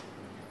past.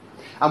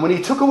 And when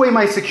he took away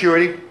my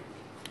security,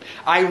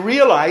 I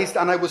realized,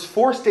 and I was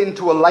forced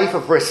into a life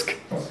of risk.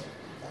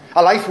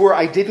 A life where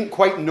I didn't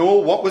quite know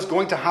what was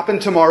going to happen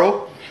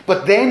tomorrow.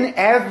 But then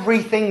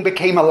everything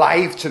became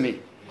alive to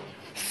me.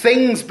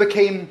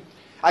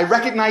 I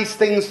recognized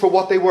things for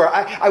what they were.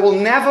 I will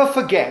never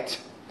forget,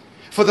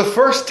 for the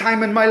first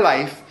time in my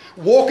life,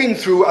 walking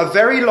through a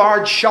very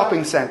large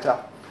shopping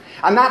center.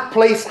 And that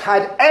place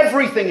had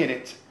everything in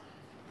it.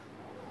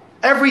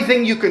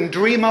 Everything you can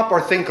dream up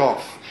or think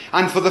of.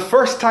 And for the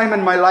first time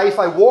in my life,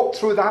 I walked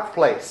through that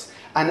place.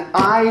 And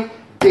I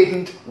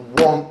didn't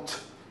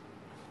want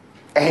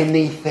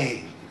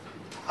anything.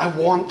 I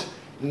want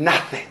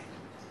nothing.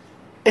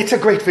 It's a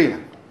great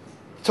feeling.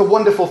 It's a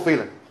wonderful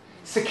feeling.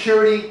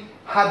 Security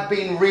had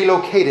been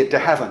relocated to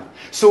heaven.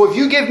 So if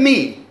you give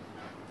me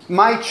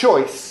my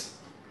choice,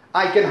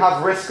 I can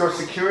have risk or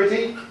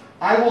security.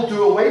 I will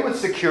do away with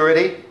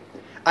security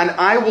and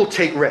I will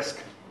take risk.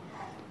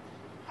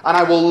 And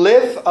I will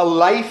live a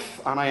life,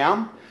 and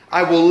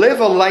I will live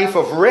a life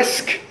of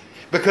risk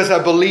because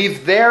I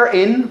believe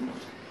therein.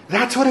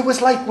 That's what it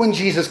was like when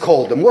Jesus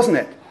called them, wasn't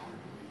it?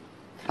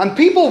 And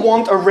people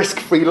want a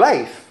risk-free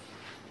life.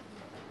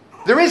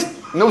 There is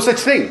no such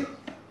thing.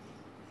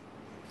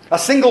 A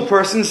single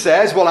person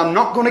says, well, I'm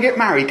not going to get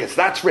married because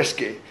that's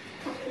risky.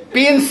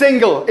 Being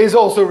single is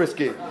also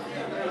risky.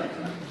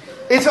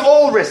 It's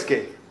all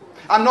risky.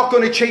 I'm not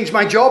going to change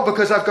my job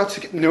because I've got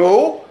to...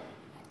 No.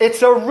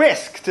 It's a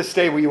risk to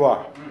stay where you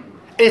are.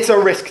 It's a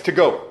risk to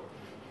go.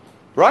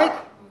 Right?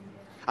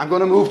 I'm going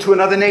to move to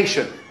another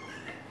nation.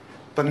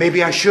 But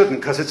maybe I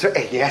shouldn't because it's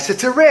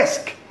a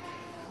risk.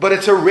 But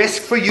it's a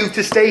risk for you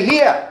to stay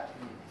here.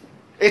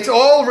 It's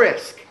all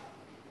risk.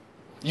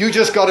 You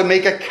just got to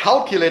make a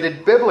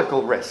calculated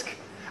biblical risk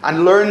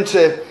and learn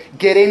to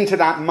get into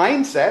that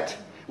mindset,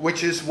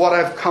 which is what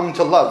I've come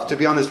to love, to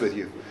be honest with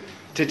you.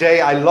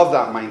 Today, I love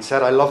that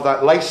mindset. I love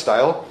that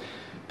lifestyle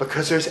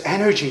because there's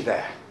energy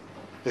there.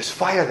 There's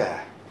fire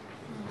there.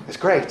 It's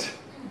great.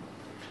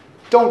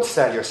 Don't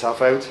sell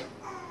yourself out.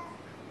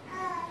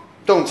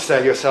 Don't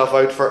sell yourself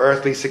out for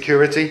earthly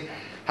security.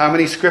 How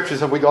many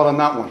scriptures have we got on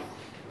that one?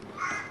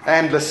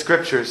 Endless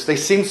scriptures. They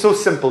seem so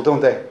simple,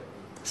 don't they?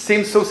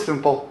 Seem so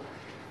simple.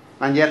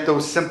 And yet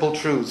those simple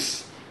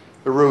truths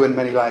ruin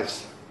many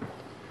lives.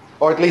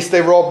 Or at least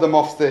they rob them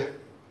of the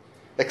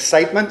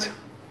excitement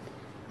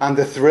and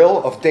the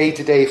thrill of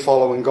day-to-day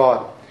following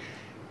God.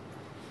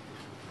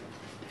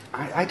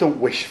 I don't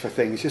wish for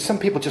things. Some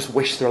people just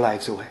wish their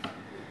lives away.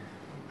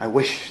 I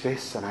wish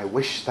this and I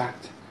wish that.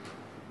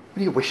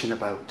 What are you wishing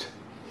about?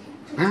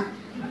 Huh?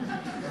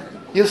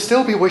 You'll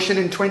still be wishing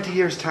in 20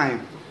 years'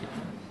 time.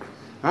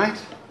 Right?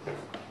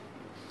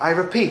 I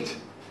repeat,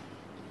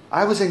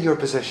 I was in your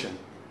position,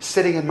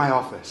 sitting in my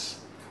office,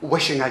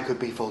 wishing I could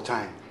be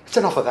full-time. It's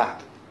enough of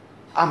that.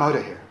 I'm out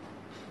of here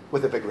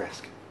with a big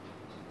risk.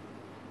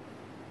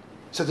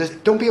 So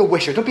don't be a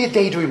wisher. Don't be a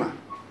daydreamer.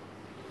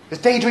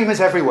 There's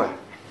daydreamers everywhere.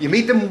 You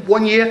meet them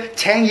 1 year,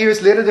 10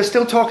 years later, they're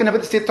still talking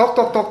about the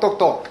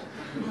talk.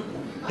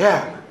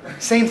 Yeah.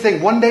 Same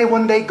thing. One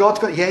day, God's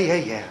going,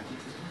 yeah.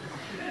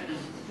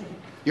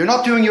 You're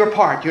not doing your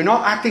part. You're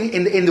not acting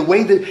in the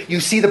way that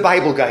you see the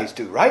Bible guys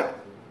do, right?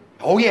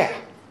 Oh, yeah.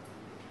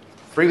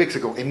 3 weeks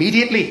ago,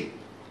 immediately,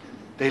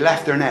 they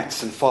left their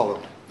nets and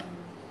followed.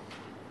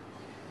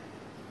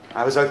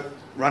 I was out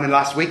running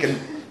last week and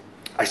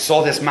I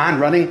saw this man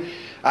running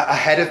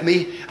ahead of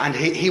me, and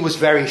he was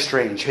very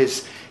strange.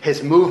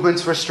 His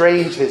movements were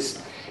strange.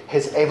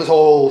 It was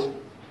all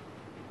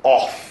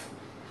off.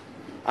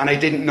 And I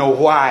didn't know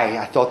why.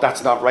 I thought,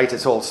 that's not right.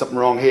 It's all something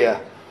wrong here.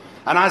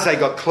 And as I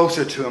got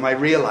closer to him, I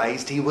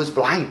realized he was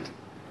blind.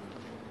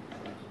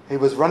 He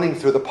was running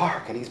through the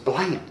park and he's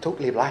blind,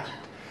 totally blind.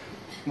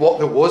 What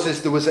there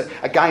was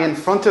a guy in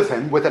front of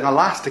him with an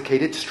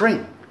elasticated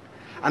string.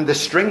 And the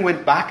string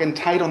went back and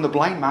tied on the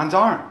blind man's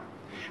arm.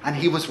 And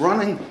he was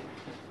running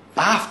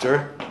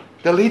after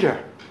the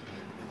leader.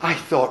 I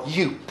thought,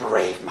 you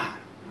brave man.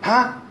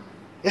 Huh?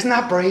 Isn't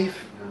that brave?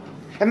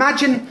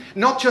 Imagine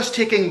not just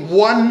taking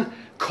one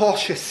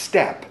cautious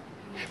step,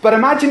 but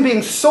imagine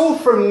being so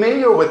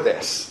familiar with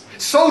this,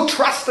 so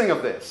trusting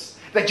of this,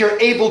 that you're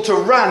able to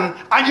run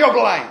and you're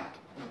blind.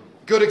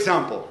 Good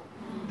example.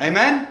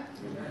 Amen?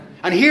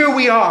 And here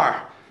we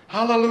are.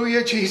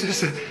 Hallelujah,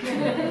 Jesus.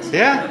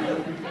 Yeah?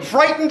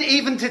 Frightened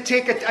even to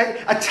take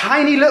a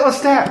tiny little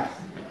step.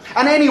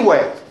 And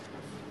anyway,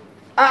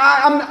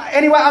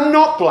 I'm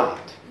not blind.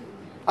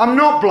 I'm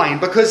not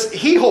blind because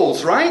He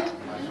holds, right?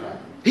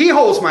 He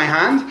holds my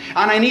hand,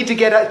 and I need to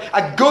get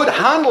a good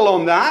handle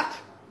on that,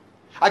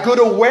 a good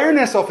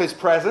awareness of His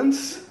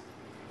presence.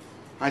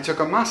 I took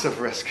a massive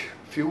risk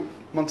a few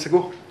months ago.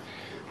 One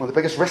of the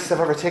biggest risks I've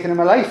ever taken in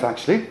my life,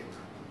 actually.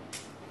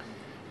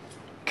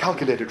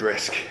 Calculated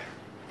risk.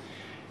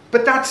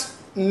 But that's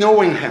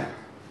knowing Him.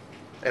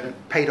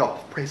 It paid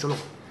off. Praise the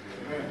Lord.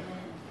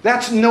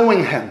 That's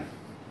knowing Him.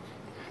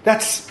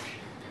 That's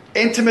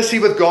intimacy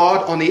with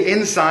God on the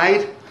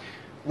inside,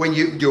 when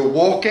you're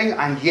walking,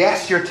 and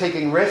yes, you're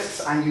taking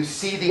risks, and you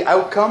see the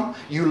outcome,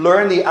 you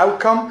learn the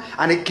outcome,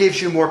 and it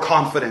gives you more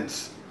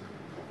confidence.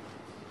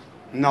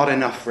 Not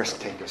enough risk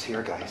takers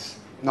here, guys.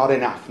 Not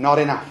enough, not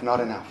enough, not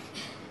enough.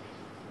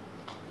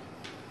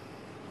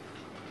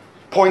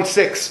 Point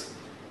 6.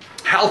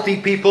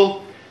 Healthy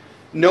people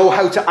know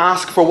how to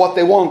ask for what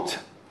they want.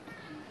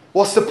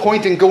 What's the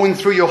point in going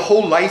through your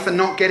whole life and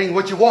not getting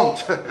what you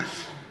want?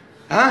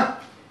 Huh?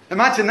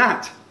 Imagine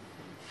that.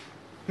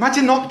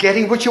 Imagine not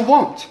getting what you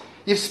want.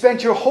 You've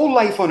spent your whole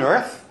life on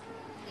earth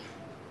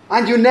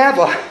and you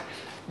never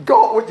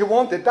got what you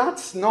wanted.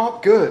 That's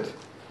not good.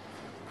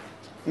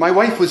 My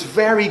wife was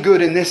very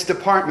good in this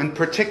department,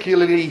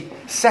 particularly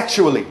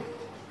sexually.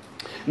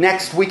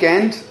 Next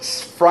weekend,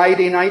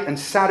 Friday night and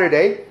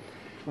Saturday,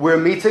 we're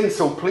meeting.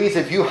 So please,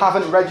 if you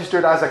haven't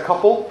registered as a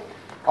couple,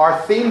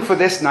 our theme for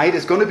this night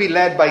is going to be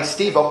led by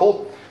Steve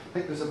Uppel. I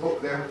think there's a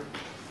book there.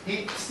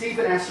 Steve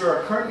and Esther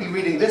are currently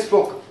reading this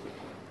book.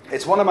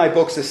 It's one of my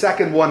books, the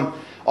second one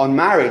on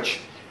marriage.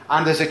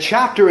 And there's a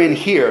chapter in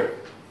here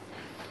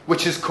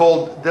which is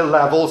called The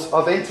Levels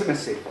of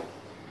Intimacy,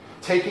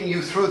 taking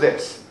you through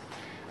this.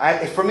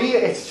 For me,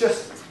 it's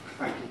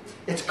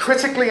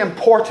critically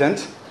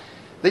important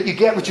that you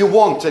get what you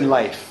want in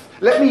life.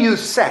 Let me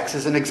use sex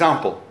as an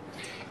example.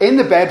 In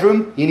the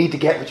bedroom, you need to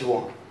get what you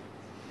want.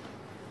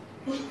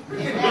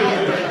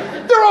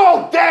 They're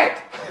all dead.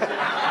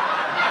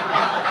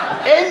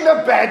 In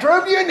the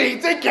bedroom, you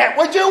need to get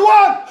what you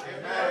want.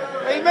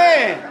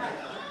 Amen.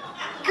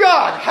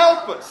 God,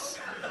 help us.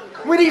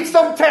 We need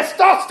some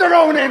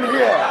testosterone in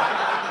here.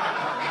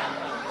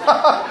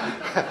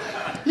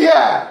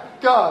 Yeah,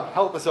 God,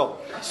 help us all.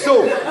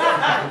 So,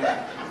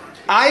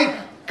 I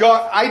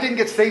didn't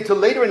get saved till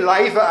later in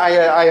life.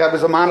 I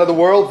was a man of the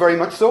world, very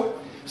much so.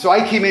 So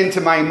I came into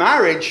my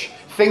marriage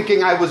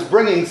thinking I was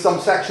bringing some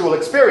sexual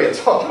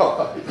experience.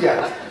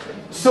 Yeah.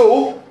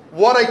 So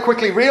what I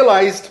quickly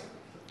realized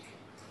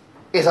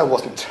is I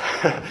wasn't.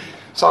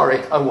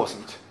 Sorry, I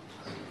wasn't.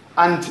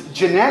 And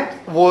Jeanette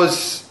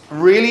was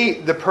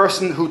really the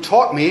person who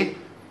taught me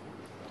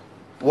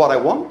what I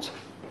want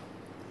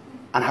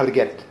and how to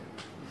get it.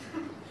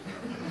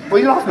 What are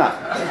you laughing at?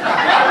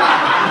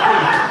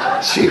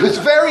 She was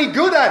very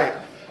good at it.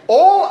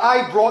 All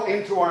I brought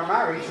into our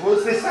marriage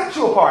was the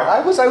sexual part.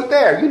 I was out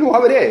there. You know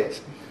how it is.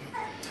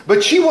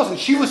 But she wasn't.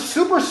 She was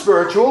super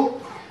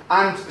spiritual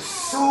and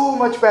so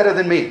much better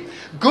than me.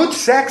 Good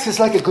sex is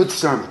like a good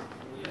sermon.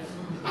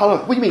 Hello.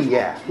 What do you mean,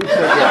 yeah? Who said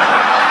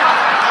yeah?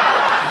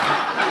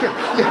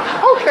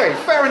 Yeah. Okay,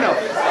 fair enough.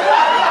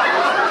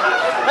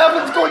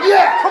 Evan's going,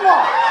 yeah, come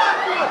on.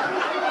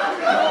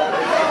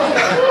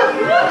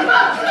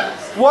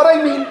 What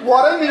I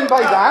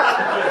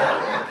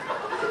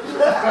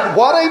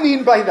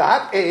mean by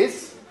that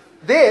is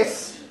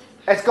this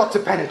has got to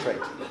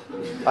penetrate.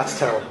 That's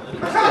terrible.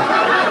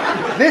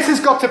 This has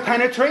got to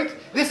penetrate.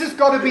 This has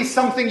got to be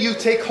something you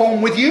take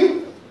home with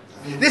you.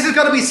 This has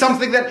got to be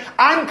something that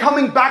I'm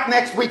coming back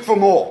next week for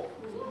more.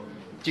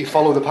 Do you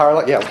follow the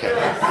parallel? Yeah, okay.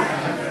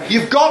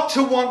 You've got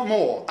to want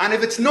more. And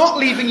if it's not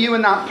leaving you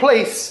in that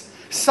place,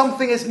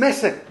 something is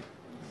missing.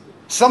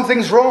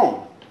 Something's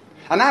wrong.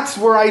 And that's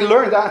where I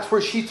learned. That's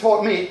where she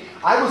taught me.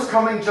 I was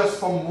coming just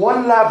from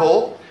one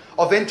level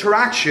of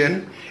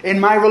interaction in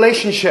my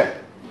relationship.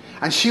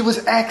 And she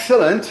was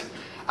excellent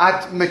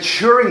at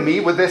maturing me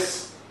with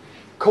this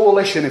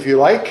coalition, if you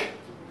like,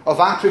 of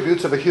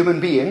attributes of a human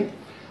being,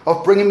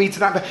 of bringing me to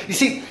that. You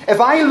see, if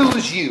I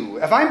lose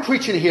you, if I'm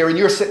preaching here and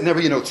you're sitting there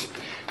with your notes,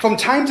 from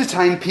time to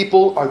time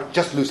people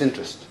just lose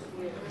interest.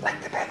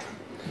 Like the bedroom.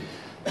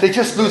 They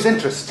just lose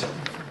interest.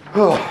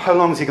 Oh, how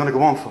long is he going to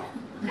go on for?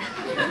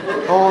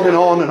 On and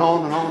on and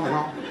on and on and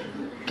on.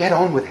 Get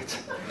on with it.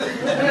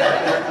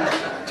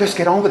 Just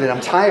get on with it.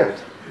 I'm tired.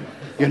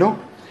 You know?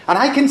 And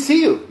I can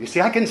see you. You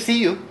see, I can see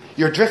you.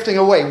 You're drifting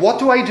away. What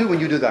do I do when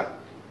you do that?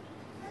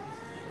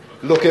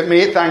 Look at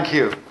me. Thank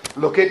you.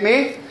 Look at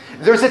me.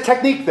 There's a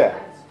technique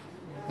there.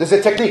 There's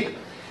a technique.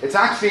 It's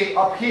actually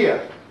up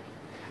here.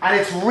 And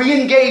it's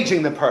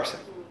re-engaging the person.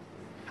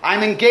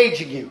 I'm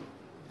engaging you.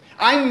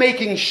 I'm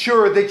making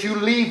sure that you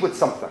leave with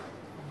something.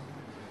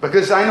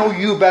 Because I know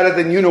you better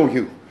than you know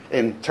you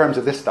in terms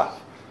of this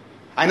stuff.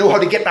 I know how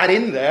to get that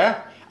in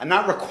there, and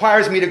that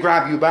requires me to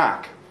grab you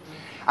back.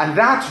 And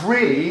that's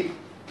really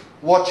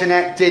what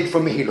Jeanette did for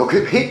me. Look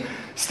at me.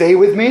 Stay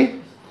with me.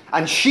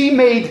 And she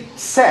made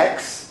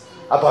sex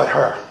about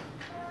her.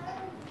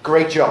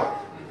 Great job.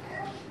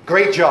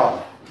 Great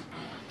job.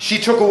 She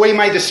took away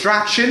my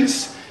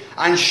distractions,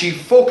 and she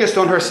focused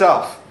on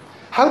herself.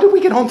 How did we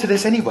get onto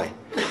this anyway?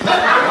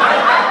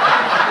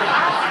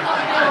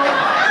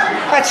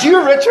 That's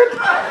you, Richard.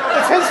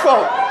 It's his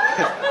fault.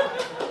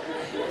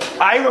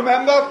 I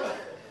remember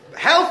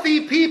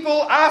healthy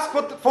people ask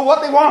for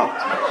what they want.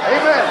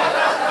 Amen.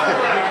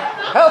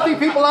 Healthy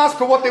people ask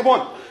for what they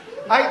want.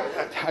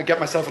 I get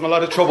myself in a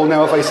lot of trouble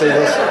now if I say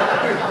this.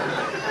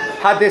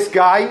 Had this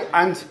guy,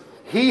 and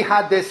he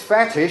had this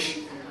fetish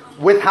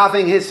with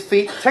having his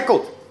feet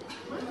tickled.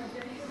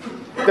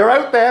 They're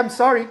out there, I'm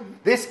sorry.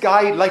 This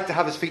guy liked to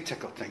have his feet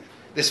tickled.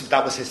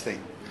 That was his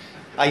thing.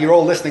 You're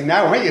all listening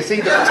now, aren't you? See,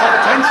 the top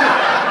attention.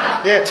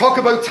 Yeah, talk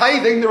about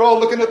tithing, they're all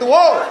looking at the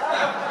wall.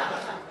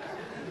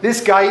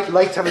 This guy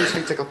liked having his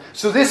feet tickled.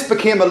 So this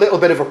became a little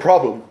bit of a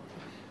problem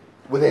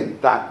within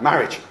that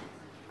marriage.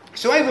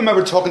 So I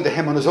remember talking to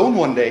him on his own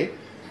one day,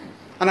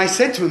 and I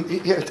said to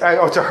him,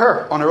 or to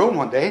her on her own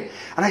one day,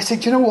 and I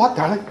said, you know what,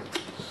 darling?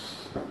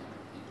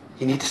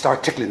 You need to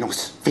start tickling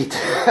those feet.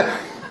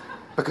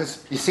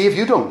 Because, you see, if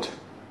you don't,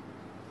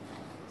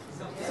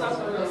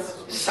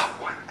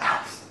 someone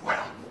else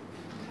will.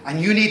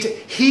 And you need to,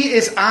 he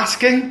is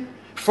asking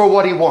for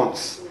what he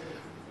wants.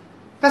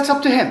 That's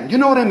up to him. You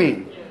know what I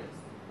mean?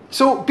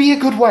 So be a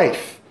good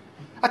wife.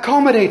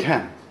 Accommodate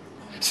him.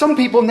 Some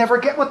people never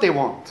get what they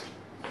want.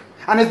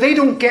 And if they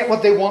don't get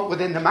what they want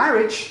within the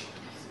marriage,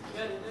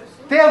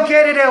 they'll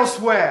get it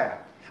elsewhere.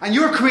 And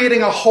you're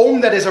creating a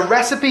home that is a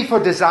recipe for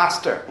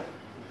disaster.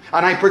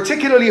 And I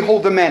particularly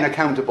hold the men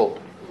accountable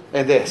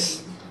in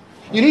this.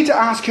 You need to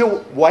ask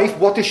your wife,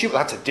 what does she...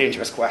 That's a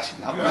dangerous question.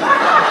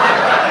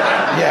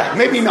 Yeah,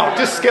 maybe not.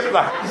 Just skip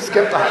that.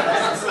 Skip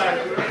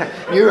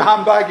that. New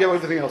handbag,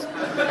 everything else.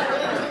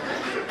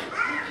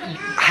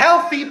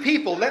 Healthy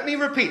people, let me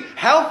repeat.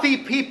 Healthy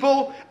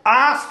people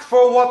ask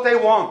for what they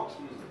want.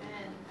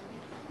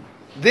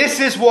 This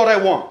is what I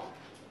want.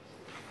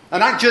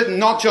 And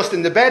not just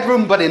in the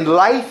bedroom, but in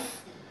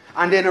life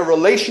and in a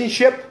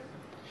relationship.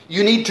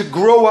 You need to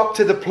grow up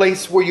to the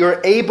place where you're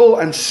able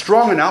and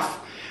strong enough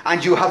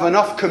and you have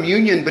enough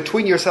communion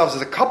between yourselves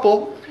as a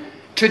couple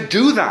to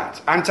do that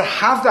and to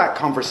have that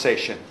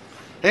conversation.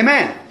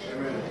 Amen.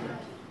 Amen.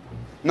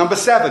 Number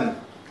 7.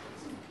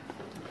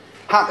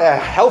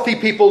 Healthy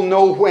people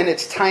know when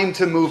it's time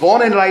to move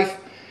on in life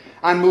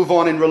and move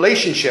on in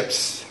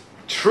relationships.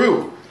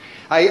 True.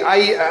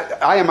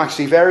 I am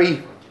actually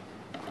very...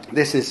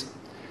 This is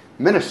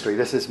ministry.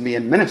 This is me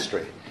in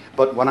ministry.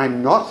 But when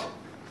I'm not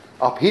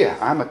up here,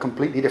 I'm a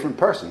completely different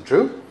person.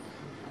 True?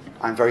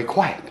 I'm very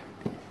quiet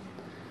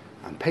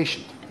and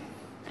patient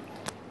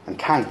and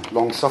kind,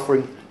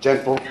 long-suffering,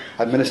 gentle,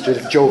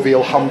 administrative,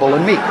 jovial, humble,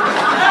 and meek.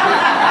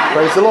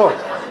 Praise the Lord.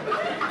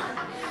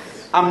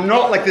 I'm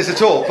not like this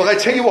at all. But I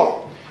tell you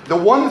what, the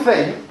one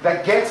thing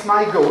that gets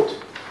my goat,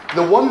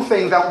 the one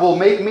thing that will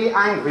make me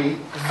angry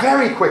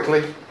very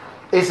quickly,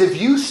 is if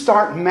you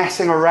start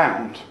messing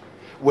around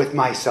with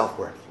my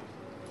self-worth.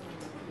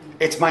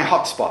 It's my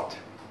hotspot.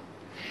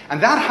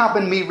 And that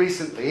happened to me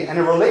recently in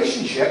a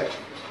relationship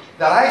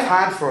that I've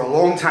had for a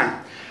long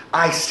time.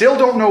 I still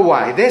don't know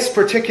why. This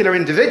particular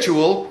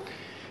individual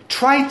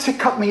tried to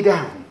cut me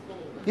down.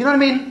 You know what I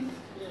mean?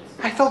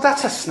 I thought,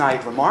 that's a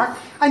snide remark.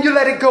 And you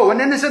let it go. And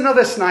then there's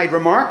another snide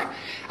remark.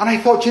 And I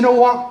thought, you know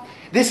what?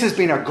 This has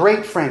been a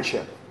great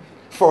friendship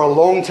for a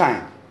long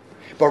time.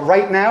 But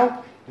right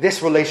now,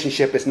 this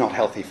relationship is not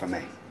healthy for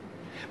me.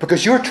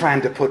 Because you're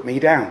trying to put me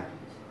down.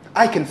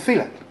 I can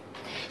feel it.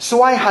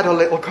 So I had a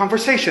little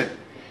conversation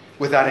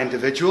with that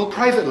individual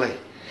privately.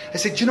 I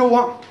said, you know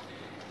what?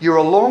 You're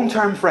a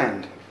long-term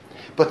friend.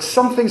 But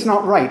something's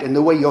not right in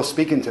the way you're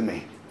speaking to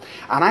me.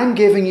 And I'm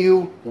giving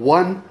you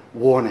one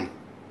warning.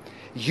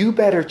 You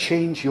better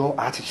change your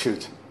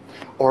attitude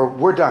or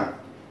we're done.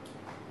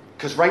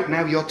 Because right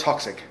now you're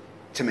toxic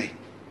to me.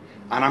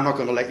 And I'm not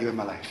going to let you in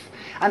my life.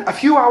 And a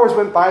few hours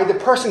went by. The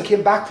person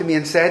came back to me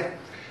and said,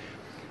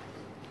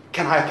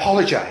 can I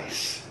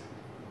apologize?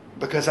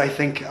 Because I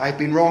think I've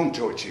been wrong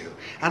towards you.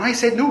 And I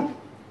said, no.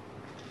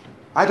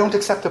 I don't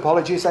accept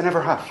apologies. I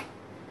never have.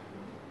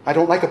 I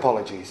don't like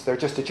apologies. They're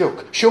just a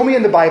joke. Show me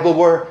in the Bible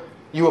where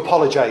you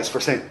apologize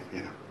for sin.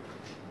 You know.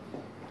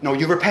 No,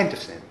 you repent of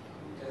sin.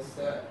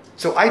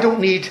 So I don't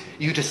need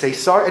you to say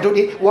sorry.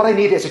 What I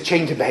need is a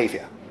change in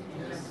behavior.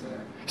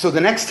 So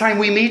the next time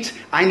we meet,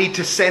 I need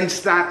to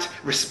sense that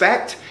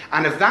respect.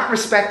 And if that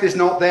respect is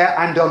not there,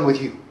 I'm done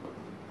with you.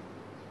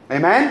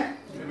 Amen?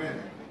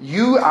 Amen.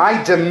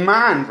 I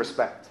demand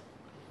respect.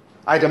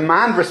 I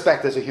demand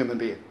respect as a human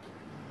being.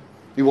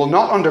 You will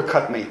not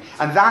undercut me.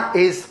 And that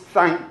is,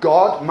 thank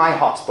God, my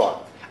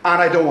hotspot.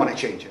 And I don't want to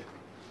change it.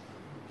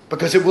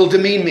 Because it will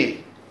demean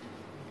me.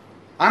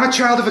 I'm a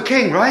child of a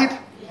king, right?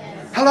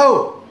 Yes.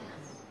 Hello.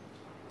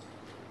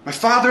 My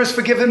Father has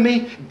forgiven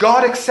me.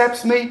 God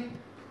accepts me.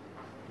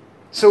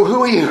 So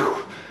who are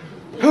you?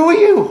 Who are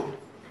you?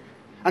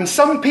 And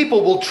some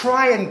people will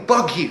try and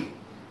bug you.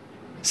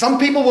 Some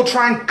people will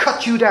try and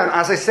cut you down.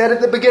 As I said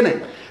at the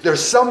beginning,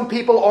 there's some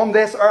people on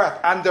this earth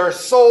and their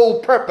sole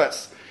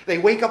purpose, they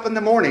wake up in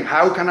the morning,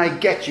 how can I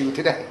get you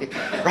today?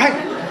 Right?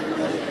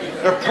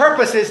 Their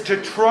purpose is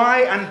to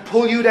try and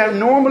pull you down.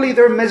 Normally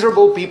they're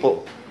miserable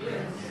people.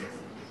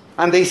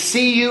 And they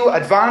see you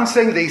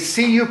advancing, they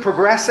see you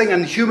progressing,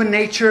 and human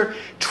nature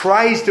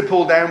tries to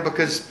pull down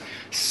because,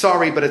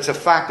 sorry, but it's a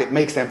fact, it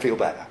makes them feel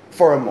better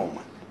for a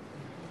moment.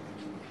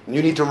 And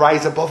you need to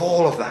rise above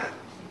all of that.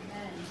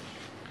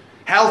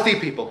 Healthy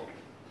people.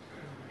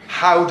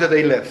 How do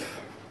they live?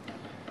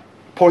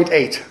 Point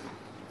 8.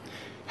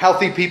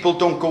 Healthy people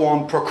don't go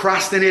on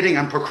procrastinating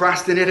and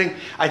procrastinating.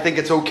 I think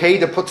it's okay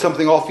to put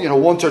something off,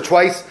 once or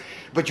twice,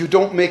 but you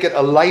don't make it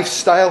a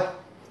lifestyle.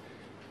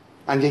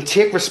 And you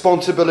take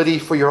responsibility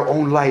for your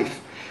own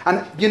life.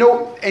 And you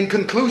know, in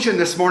conclusion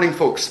this morning,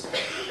 folks,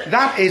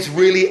 that is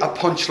really a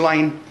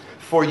punchline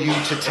for you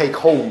to take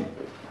home.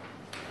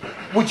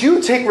 Would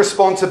you take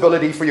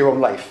responsibility for your own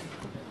life?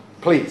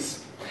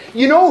 Please.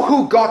 You know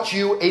who got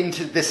you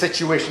into the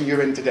situation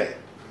you're in today?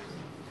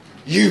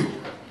 You.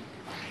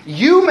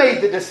 You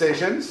made the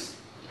decisions.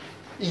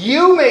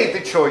 You made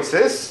the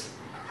choices.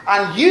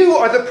 And you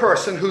are the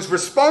person who's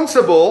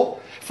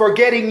responsible for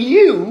getting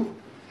you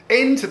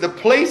into the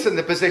place and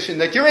the position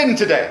that you're in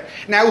today.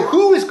 Now,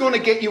 who is going to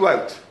get you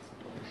out?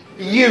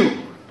 You.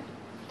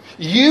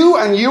 You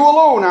and you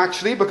alone,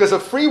 actually, because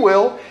of free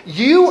will,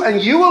 you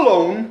and you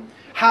alone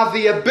have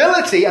the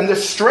ability and the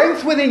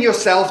strength within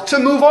yourself to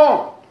move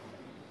on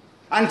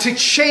and to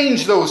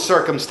change those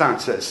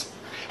circumstances.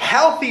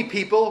 Healthy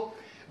people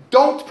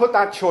don't put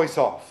that choice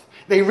off.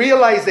 They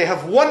realize they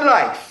have one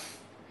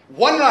life,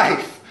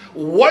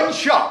 one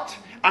shot,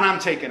 and I'm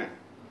taking it.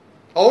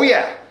 Oh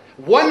yeah,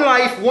 one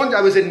life,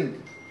 I was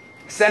in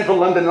central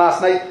London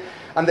last night,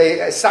 and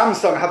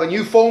Samsung have a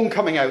new phone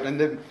coming out,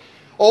 and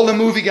all the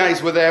movie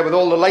guys were there with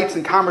all the lights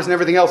and cameras and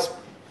everything else.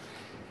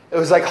 It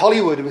was like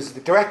Hollywood. It was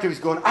the director was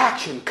going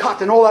action,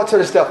 cut, and all that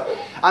sort of stuff.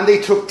 And they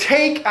took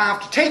take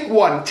after take,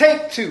 1,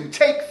 take 2,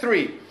 take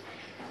 3.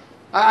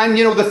 And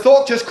you know, the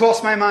thought just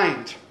crossed my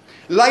mind.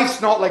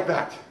 Life's not like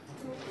that.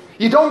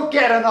 You don't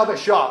get another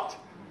shot.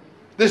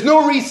 There's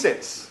no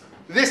resits.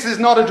 This is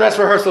not a dress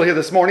rehearsal here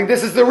this morning.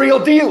 This is the real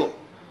deal.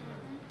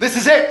 This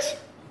is it.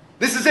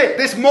 This is it.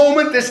 This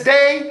moment, this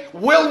day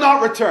will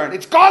not return.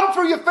 It's gone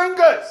through your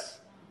fingers.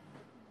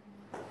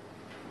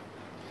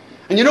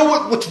 And you know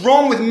what's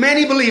wrong with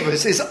many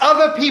believers is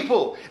other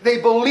people. They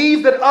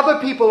believe that other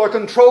people are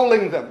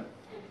controlling them.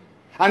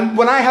 And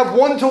when I have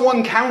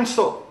one-to-one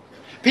counsel,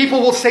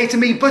 people will say to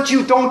me, but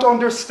you don't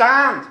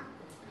understand.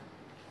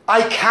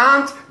 I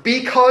can't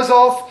because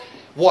of,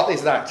 what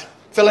is that?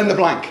 Fill in the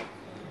blank.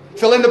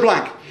 Fill in the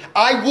blank.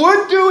 I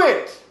would do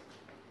it,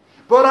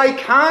 but I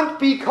can't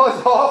because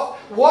of,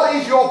 what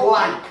is your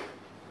blank?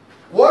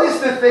 What is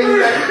the thing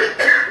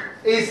that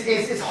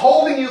is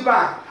holding you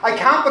back? I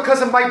can't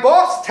because of my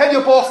boss. Tell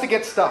your boss to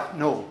get stuff.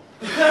 No.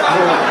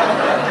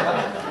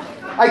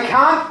 I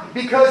can't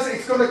because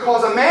it's going to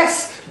cause a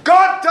mess.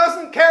 God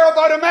doesn't care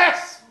about a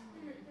mess.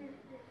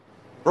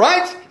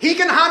 Right? He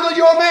can handle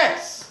your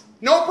mess.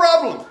 No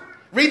problem.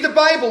 Read the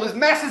Bible. There's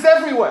messes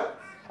everywhere.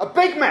 A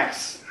big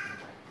mess.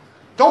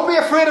 Don't be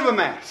afraid of a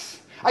mess.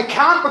 I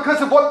can't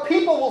because of what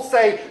people will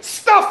say.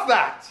 Stuff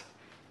that.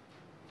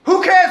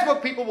 Who cares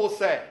what people will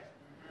say?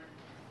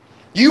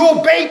 You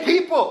obey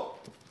people.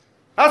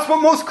 That's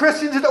what most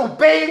Christians are,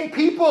 obeying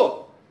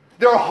people.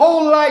 Their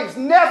whole lives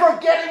never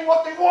getting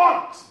what they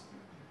want.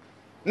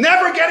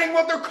 Never getting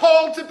what they're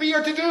called to be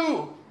or to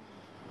do.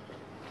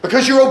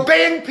 Because you're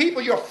obeying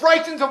people. You're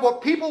frightened of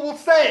what people will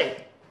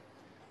say.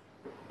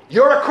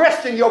 You're a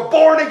Christian. You're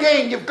born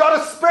again. You've got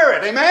a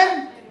spirit.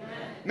 Amen? Amen.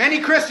 Many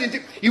Christians,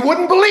 you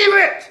wouldn't believe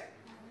it.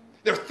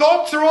 Their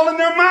thoughts are all in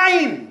their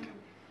mind.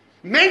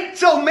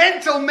 Mental.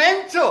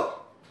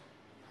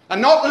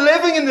 And not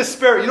living in the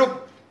Spirit. You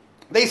know,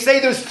 they say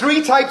there's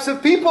 3 types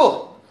of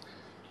people.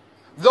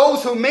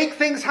 Those who make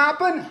things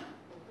happen.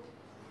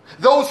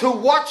 Those who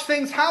watch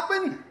things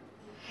happen.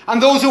 And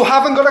those who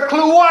haven't got a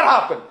clue what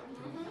happened.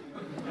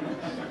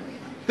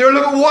 They're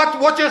looking,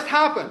 what just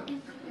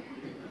happened?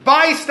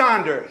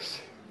 Bystanders.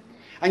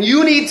 And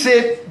you need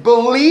to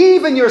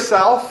believe in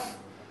yourself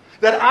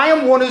that I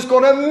am one who's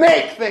going to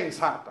make things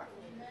happen.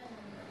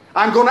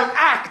 I'm going to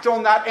act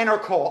on that inner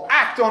call.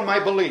 Act on my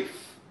belief.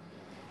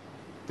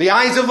 The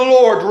eyes of the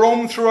Lord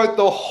roam throughout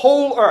the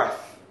whole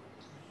earth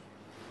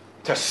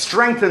to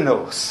strengthen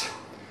those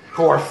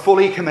who are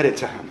fully committed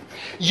to Him.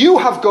 You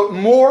have got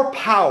more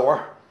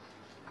power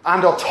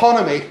and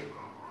autonomy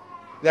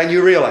than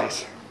you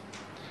realize.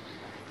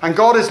 And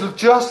God is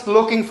just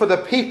looking for the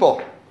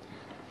people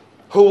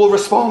who will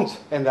respond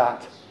in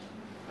that.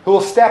 Who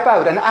will step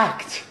out and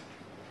act.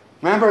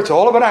 Remember, it's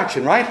all about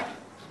action, right?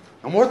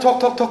 No more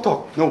talk.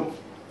 No.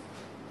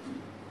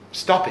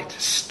 Stop it.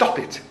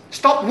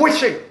 Stop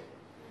wishing.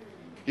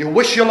 You'll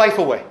wish your life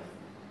away.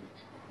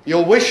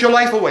 You'll wish your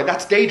life away.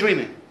 That's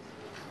daydreaming.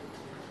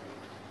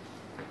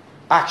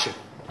 Action.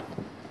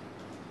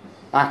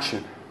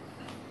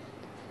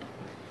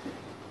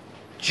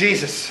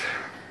 Jesus.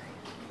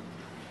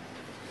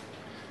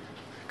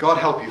 God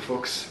help you,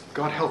 folks.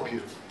 God help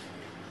you.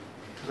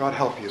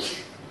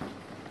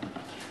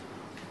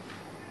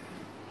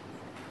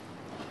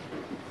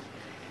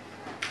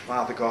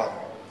 Father God.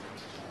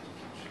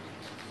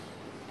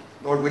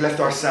 Lord, we lift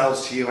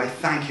ourselves to you. I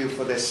thank you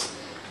for this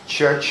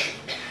church.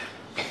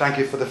 Thank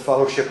you for the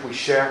fellowship we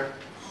share,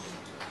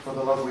 for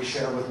the love we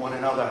share with one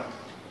another.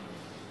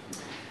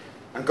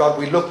 And God,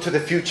 we look to the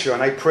future,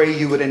 and I pray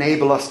you would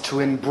enable us to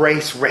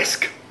embrace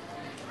risk.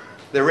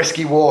 The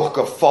risky walk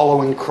of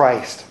following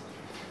Christ,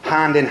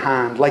 hand in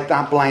hand, like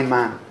that blind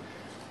man,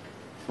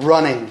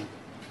 running,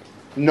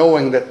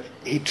 knowing that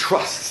he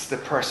trusts the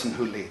person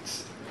who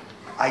leads.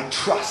 I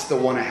trust the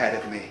one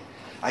ahead of me.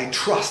 I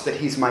trust that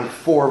he's my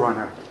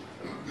forerunner,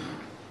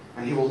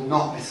 and he will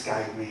not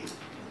misguide me.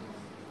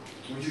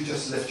 Would you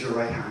just lift your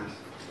right hand?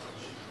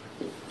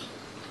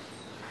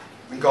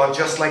 And God,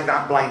 just like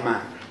that blind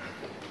man,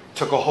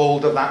 took a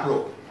hold of that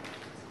rope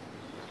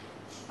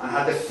and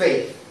had the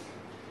faith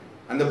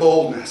and the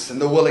boldness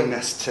and the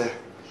willingness to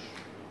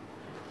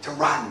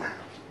run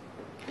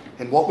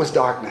in what was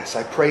darkness.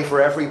 I pray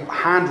for every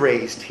hand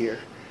raised here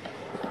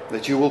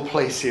that you will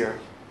place here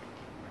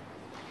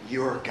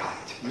your guide,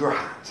 your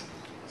hand.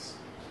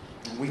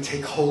 And we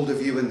take hold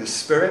of you in the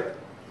Spirit.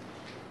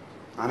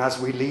 And as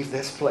we leave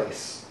this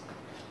place,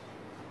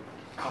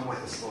 come with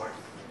us, Lord.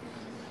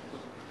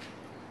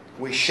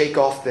 We shake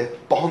off the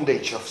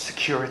bondage of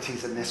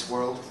securities in this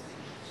world.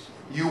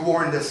 You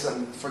warned us,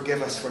 and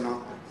forgive us for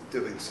not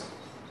doing so.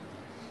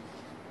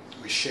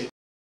 We shake